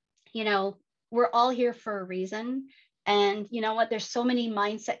 Um, you know, we're all here for a reason. And you know what? There's so many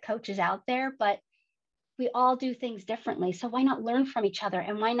mindset coaches out there, but we all do things differently. So why not learn from each other,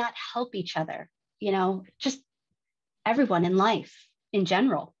 and why not help each other? Just everyone in life in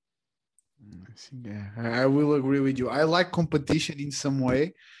general. I think, yeah, I will agree with you. I like competition in some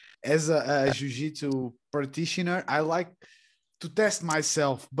way. As a jiu-jitsu practitioner, I like to test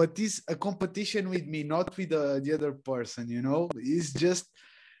myself, but it's a competition with me, not with the other person. It's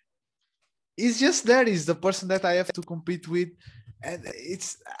just that is the person that I have to compete with. And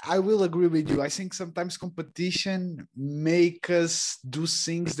I will agree with you. I think sometimes competition make us do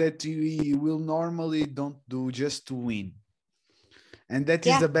things that we will normally don't do just to win. And that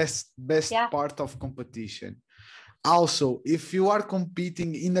is Yeah. the best Yeah. part of competition. Also, if you are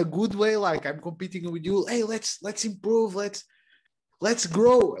competing in a good way, like I'm competing with you, hey, let's improve, let's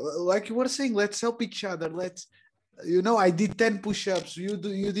grow, like you were saying, let's help each other. I did 10 push-ups, you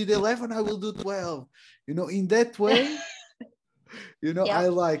did 11, I will do 12. In that way, I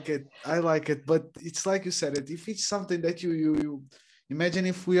Yep. like it. But it's like you said it, if it's something that you imagine,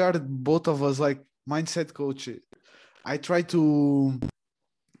 if we are both of us like mindset coach, I try to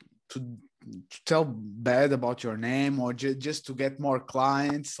tell bad about your name, or just to get more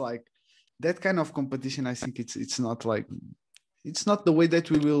clients, like that kind of competition. I think it's not the way that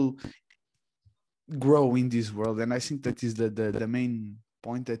we will grow in this world. And I think that is the main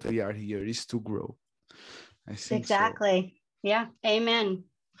point, that we are here is to grow. I think so. Exactly. Yeah. Amen.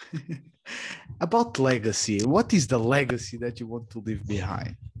 About legacy, what is the legacy that you want to leave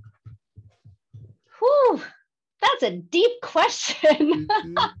behind? Whew, that's a deep question.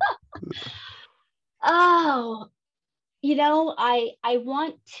 Oh, I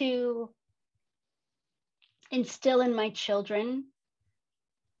want to instill in my children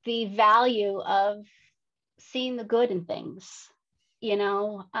the value of seeing the good in things. You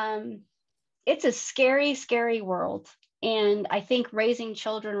know, it's a scary, scary world. And I think raising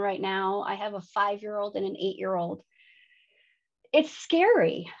children right now, I have a 5-year-old and an 8-year-old. It's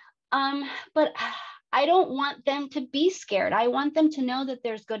scary. But I don't want them to be scared. I want them to know that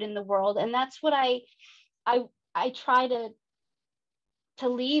there's good in the world. And that's what I I try to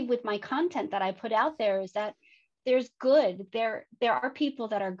leave with my content that I put out there, is that there's good. There are people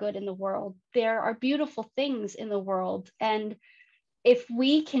that are good in the world. There are beautiful things in the world. And if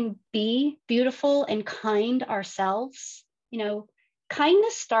we can be beautiful and kind ourselves,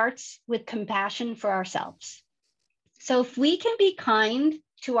 kindness starts with compassion for ourselves. So if we can be kind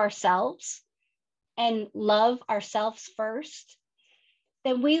to ourselves and love ourselves first,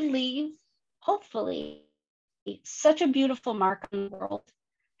 then we leave, hopefully, such a beautiful mark on the world,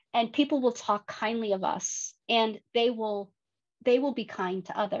 and people will talk kindly of us, and they will be kind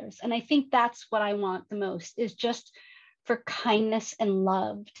to others. And I think that's what I want the most, is just for kindness and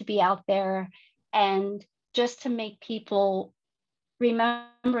love to be out there, and just to make people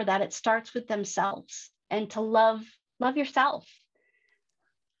remember that it starts with themselves, and to love yourself.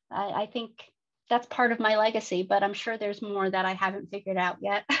 I think that's part of my legacy, but I'm sure there's more that I haven't figured out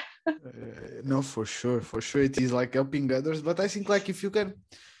yet. No, for sure it is like helping others. But I think, like, if you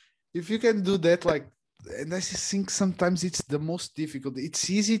can do that, like and I just think sometimes it's the most difficult. It's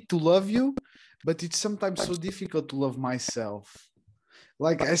easy to love you, but it's sometimes so difficult to love myself.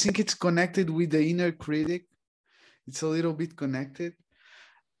 Like, I think it's connected with the inner critic. It's a little bit connected.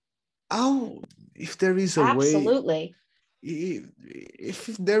 How, if there is a way, Absolutely.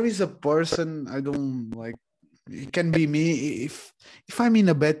 if there is a person, I don't like, it can be me. If I'm in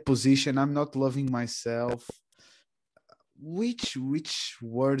a bad position, I'm not loving myself, which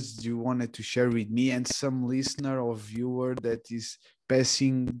words do you wanted to share with me and some listener or viewer that is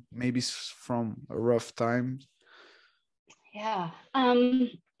passing maybe from a rough time? Yeah.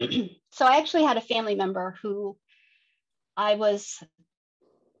 So I actually had a family member who I was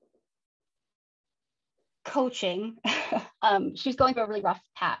coaching. She was going through a really rough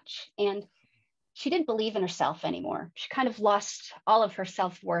patch, and she didn't believe in herself anymore. She kind of lost all of her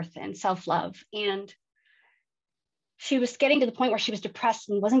self-worth and self-love. And she was getting to the point where she was depressed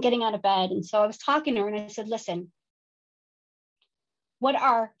and wasn't getting out of bed. And so I was talking to her and I said, listen, what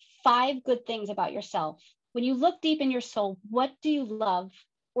are 5 good things about yourself? When you look deep in your soul, what do you love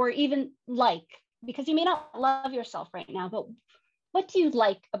or even like? Because you may not love yourself right now, but what do you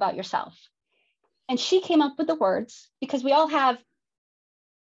like about yourself? And she came up with the words, because we all have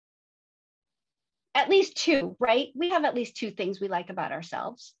at least 2, right? We have at least 2 things we like about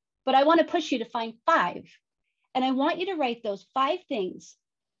ourselves, but I want to push you to find 5. And I want you to write those 5 things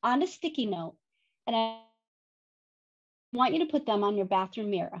on a sticky note. And I want you to put them on your bathroom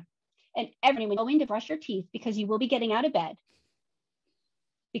mirror. And every morning when you go in to brush your teeth, because you will be getting out of bed,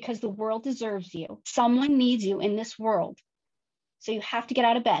 because the world deserves you. Someone needs you in this world. So you have to get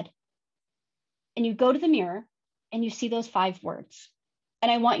out of bed. And you go to the mirror and you see those 5 words. And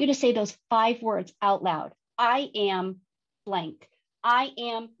I want you to say those 5 words out loud. I am blank. I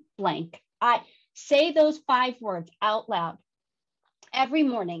am blank. I say those 5 words out loud every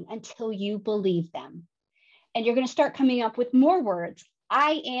morning until you believe them. And you're going to start coming up with more words.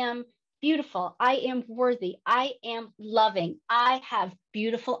 I am beautiful. I am worthy. I am loving. I have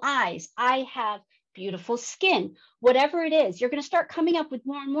beautiful eyes. I have beautiful skin. Whatever it is, you're going to start coming up with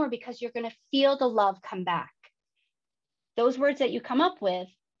more and more, because you're going to feel the love come back. Those words that you come up with,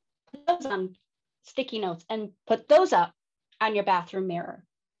 put those on sticky notes and put those up on your bathroom mirror.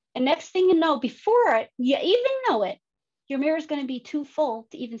 And next thing you know, before you even know it, your mirror is going to be too full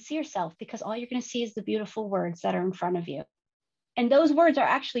to even see yourself, because all you're going to see is the beautiful words that are in front of you. And those words are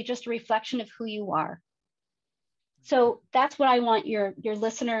actually just a reflection of who you are. So that's what I want your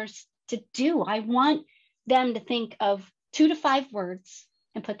listeners to do. I want them to think of 2 to 5 words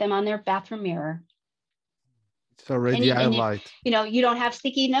and put them on their bathroom mirror. It's already And highlight. you don't have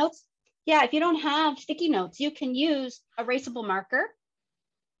sticky notes. Yeah, if you don't have sticky notes, you can use erasable marker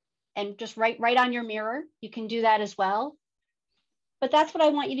and just write right on your mirror. You can do that as well. But that's what I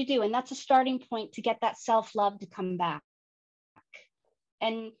want you to do. And that's a starting point to get that self-love to come back.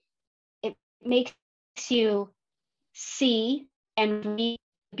 And it makes you see and read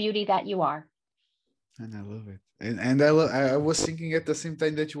the beauty that you are. And I love it. And I was thinking at the same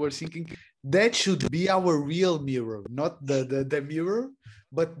time that you were thinking that should be our real mirror, not the mirror,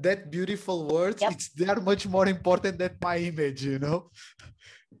 but that beautiful words. Yep. They are much more important than my image,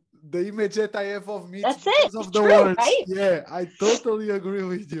 The image that I have of me, That's because it. of the True, words. right? Yeah, I totally agree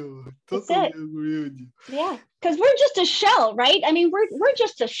with you. Totally agree with you. Yeah, because we're just a shell, right? I mean, we're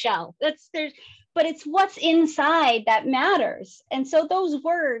just a shell. But it's what's inside that matters. And so those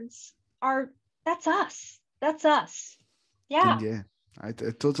words that's us. That's us. Yeah. And yeah, I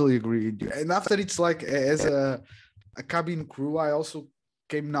totally agree with you. And after, it's like, as a cabin crew, I also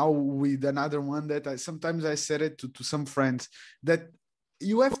came now with another one that sometimes I said it to some friends, that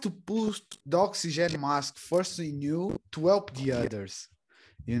you have to put the oxygen mask first in you to help the others,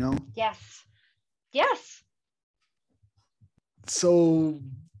 Yes. Yes. So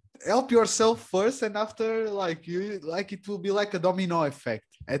help yourself first, and after, it will be like a domino effect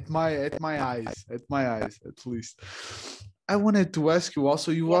at my eyes, at least. I wanted to ask you also,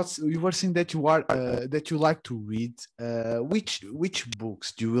 you were saying that you like to read. Which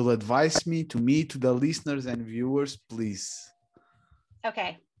books do you will advise me to the listeners and viewers, please?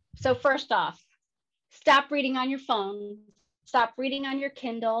 Okay. So first off, stop reading on your phone. Stop reading on your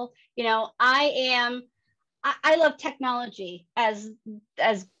Kindle. I love technology as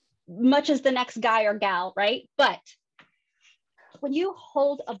much as the next guy or gal, right? But when you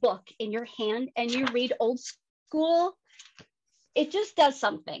hold a book in your hand and you read old school, it just does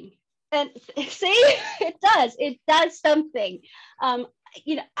something. And see, it does something.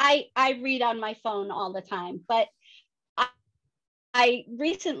 I read on my phone all the time, but I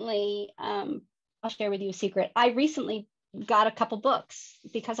recently, I'll share with you a secret. I recently got a couple books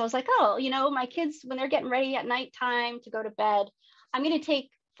because I was like, oh, my kids, when they're getting ready at nighttime to go to bed, I'm going to take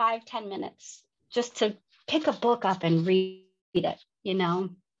 5-10 minutes just to pick a book up and read it.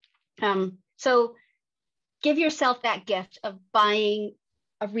 So give yourself that gift of buying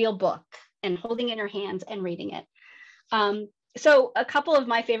a real book and holding it in your hands and reading it. So a couple of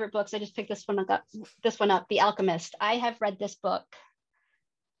my favorite books, I just picked this one up, The Alchemist. I have read this book,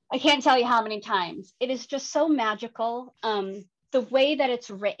 I can't tell you how many times. It is just so magical. The way that it's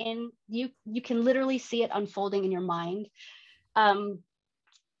written, you can literally see it unfolding in your mind. And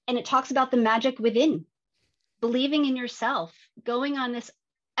it talks about the magic within, believing in yourself, going on this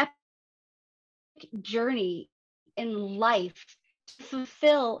epic journey in life to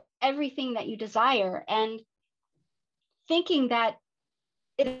fulfill everything that you desire, and thinking that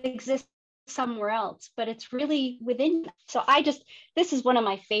it exists somewhere else, but it's really within. So this is one of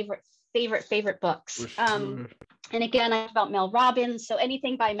my favorite books. Sure. And again, I talk about Mel Robbins. So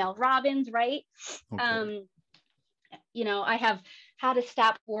anything by Mel Robbins, right? Okay. I have How to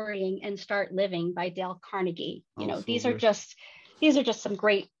Stop Worrying and Start Living by Dale Carnegie. These are Great. just some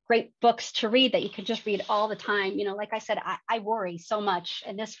great books to read that you can just read all the time. Like I said, I worry so much,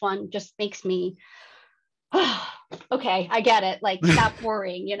 and this one just makes me, okay, I get it. Like, stop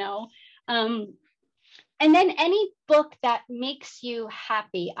worrying, and then any book that makes you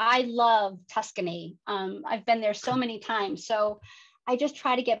happy. I love Tuscany. I've been there so many times. So I just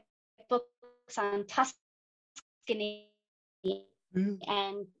try to get books on Tuscany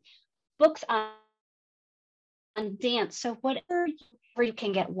and books on dance. So whatever you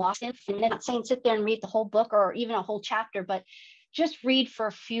can get lost in, and I'm not saying sit there and read the whole book or even a whole chapter, but just read for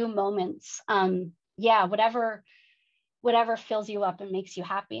a few moments. Whatever fills you up and makes you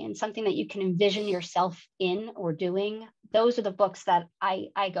happy, and something that you can envision yourself in or doing. Those are the books that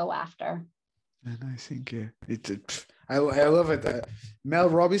I go after. And I think I love it. Mel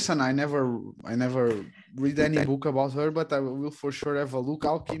Robinson. I never read any book about her, but I will for sure have a look.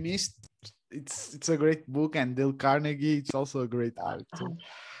 Alchemist. It's a great book, and Dale Carnegie. It's also a great art. So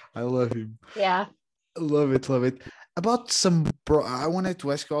I love him. Yeah. Love it. About I wanted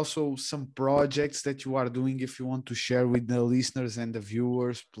to ask you also some projects that you are doing, if you want to share with the listeners and the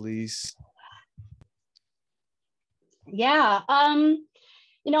viewers, please. Yeah.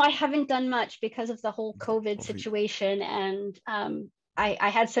 I haven't done much because of the whole COVID situation, and I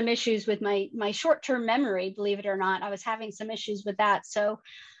had some issues with my short-term memory, believe it or not. I was having some issues with that, so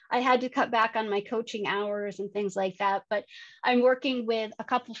I had to cut back on my coaching hours and things like that. But I'm working with a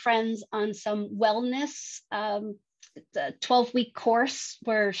couple friends on some wellness, the 12-week course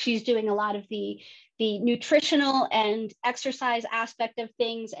where she's doing a lot of the nutritional and exercise aspect of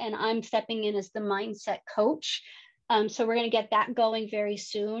things, and I'm stepping in as the mindset coach. So we're going to get that going very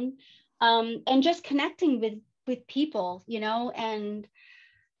soon, and just connecting with people, and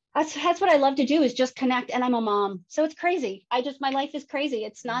that's what I love to do, is just connect. And I'm a mom, so it's crazy. My life is crazy.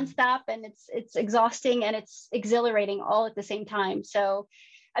 It's nonstop, and it's exhausting, and it's exhilarating all at the same time. So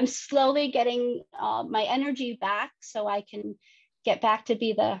I'm slowly getting my energy back so I can get back to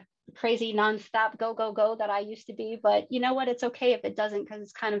be the crazy nonstop go that I used to be. But you know what? It's okay if it doesn't, because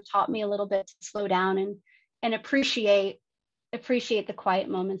it's kind of taught me a little bit to slow down and appreciate the quiet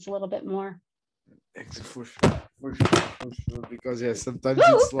moments a little bit more. For sure. Because sometimes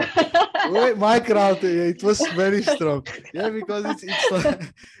it's like my crowd. It was very strong. Yeah, because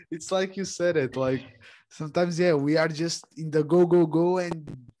it's like you said it. Like sometimes, we are just in the go,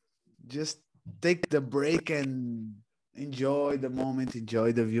 and just take the break and enjoy the moment,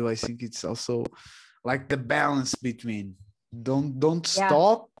 enjoy the view. I think it's also like the balance between don't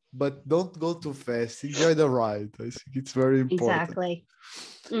stop, but don't go too fast. Enjoy the ride. I think it's very important. Exactly.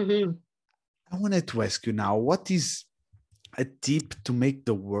 Mm-hmm. I wanted to ask you now, what is a tip to make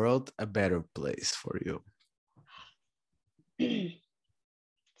the world a better place for you?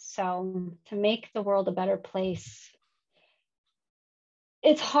 So to make the world a better place,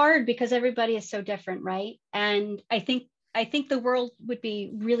 it's hard because everybody is so different, right? And I think the world would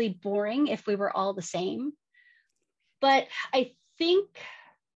be really boring if we were all the same. But I think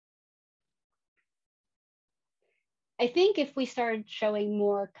if we started showing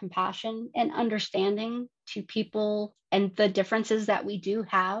more compassion and understanding to people and the differences that we do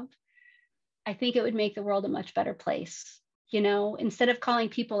have, I think it would make the world a much better place. Instead of calling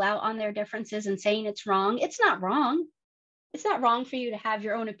people out on their differences and saying it's wrong, it's not wrong. It's not wrong for you to have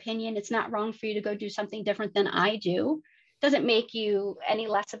your own opinion. It's not wrong for you to go do something different than I do. It doesn't make you any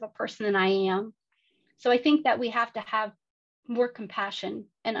less of a person than I am. So I think that we have to have more compassion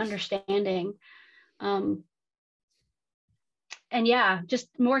and understanding. And just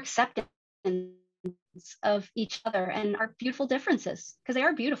more acceptance of each other and our beautiful differences, because they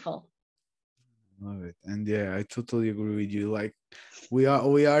are beautiful. Love it. And yeah, I totally agree with you. Like we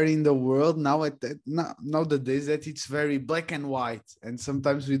are in the world now nowadays that it's very black and white, and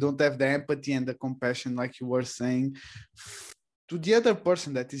sometimes we don't have the empathy and the compassion, like you were saying, to the other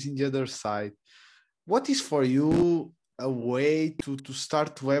person that is in the other side. What is for you a way to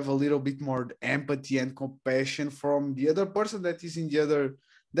start to have a little bit more empathy and compassion from the other person that is in the other,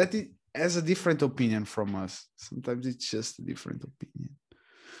 that it has a different opinion from us? Sometimes it's just a different opinion.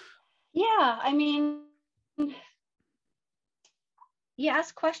 Yeah, I mean, you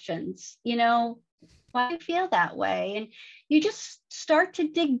ask questions, why do you feel that way? And you just start to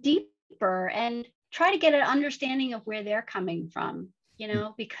dig deeper and try to get an understanding of where they're coming from,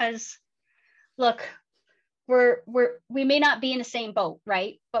 because look, we may not be in the same boat,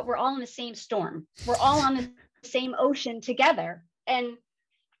 right? But we're all in the same storm. We're all on the same ocean together. And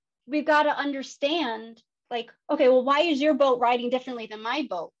we've got to understand, like, okay, well, why is your boat riding differently than my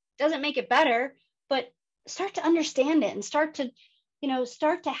boat? Doesn't make it better, but start to understand it and start to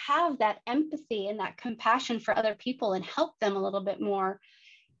have that empathy and that compassion for other people and help them a little bit more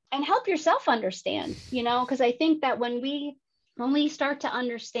and help yourself understand, because I think that when we start to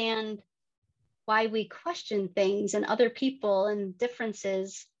understand why we question things and other people and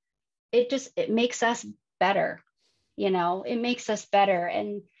differences, it makes us better. It makes us better,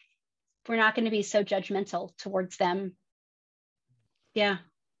 and we're not going to be so judgmental towards them. Yeah.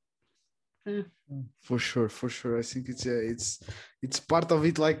 For sure. I think it's part of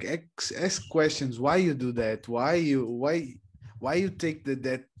it. Like ask questions. Why you do that? Why you take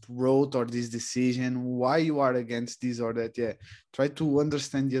that road or this decision? Why you are against this or that? Yeah. Try to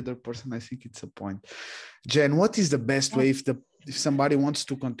understand the other person. I think it's a point. Jen, what is the best way if somebody wants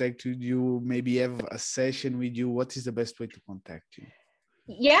to contact you, maybe have a session with you? What is the best way to contact you?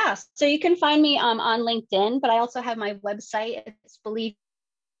 Yeah. So you can find me on LinkedIn, but I also have my website. It's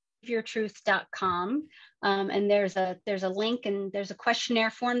believeyourtruth.com. And there's a link and there's a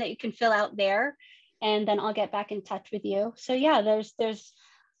questionnaire form that you can fill out there. And then I'll get back in touch with you. So yeah, there's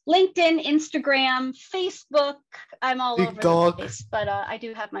LinkedIn, Instagram, Facebook. I'm all TikTok. over the place, but I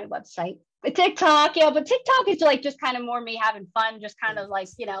do have my website. TikTok, yeah, but TikTok is like just kind of more me having fun, just kind of like,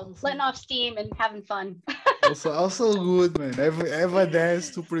 letting off steam and having fun. also good, man. Have a dance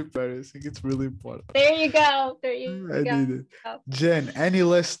to prepare. I think it's really important. There you go. I need it. Jen, any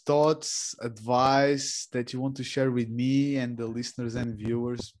last thoughts, advice that you want to share with me and the listeners and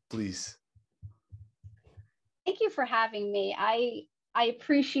viewers, please? Thank you for having me. I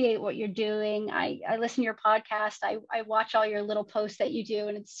appreciate what you're doing. I listen to your podcast. I watch all your little posts that you do,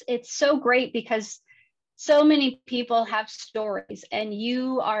 and it's so great because so many people have stories and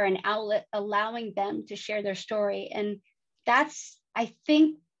you are an outlet allowing them to share their story. And that's, I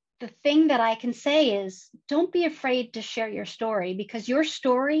think, the thing that I can say is don't be afraid to share your story, because your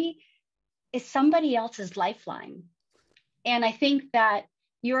story is somebody else's lifeline. And I think that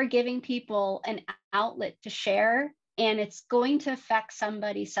you're giving people an outlet to share, and it's going to affect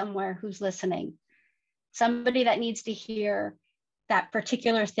somebody somewhere who's listening, somebody that needs to hear that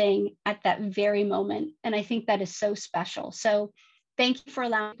particular thing at that very moment. And I think that is so special. So thank you for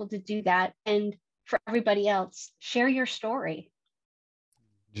allowing people to do that. And for everybody else, share your story.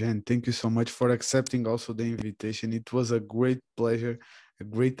 Jen, thank you so much for accepting also the invitation. It was a great pleasure, a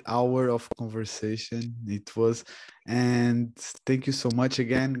great hour of conversation. It was, and thank you so much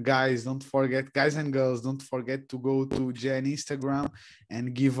again. Guys, don't forget, guys and girls, don't forget to go to Jen Instagram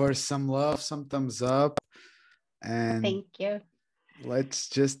and give her some love, some thumbs up. And thank you. Let's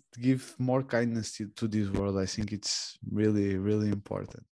just give more kindness to this world. I think it's really, really important.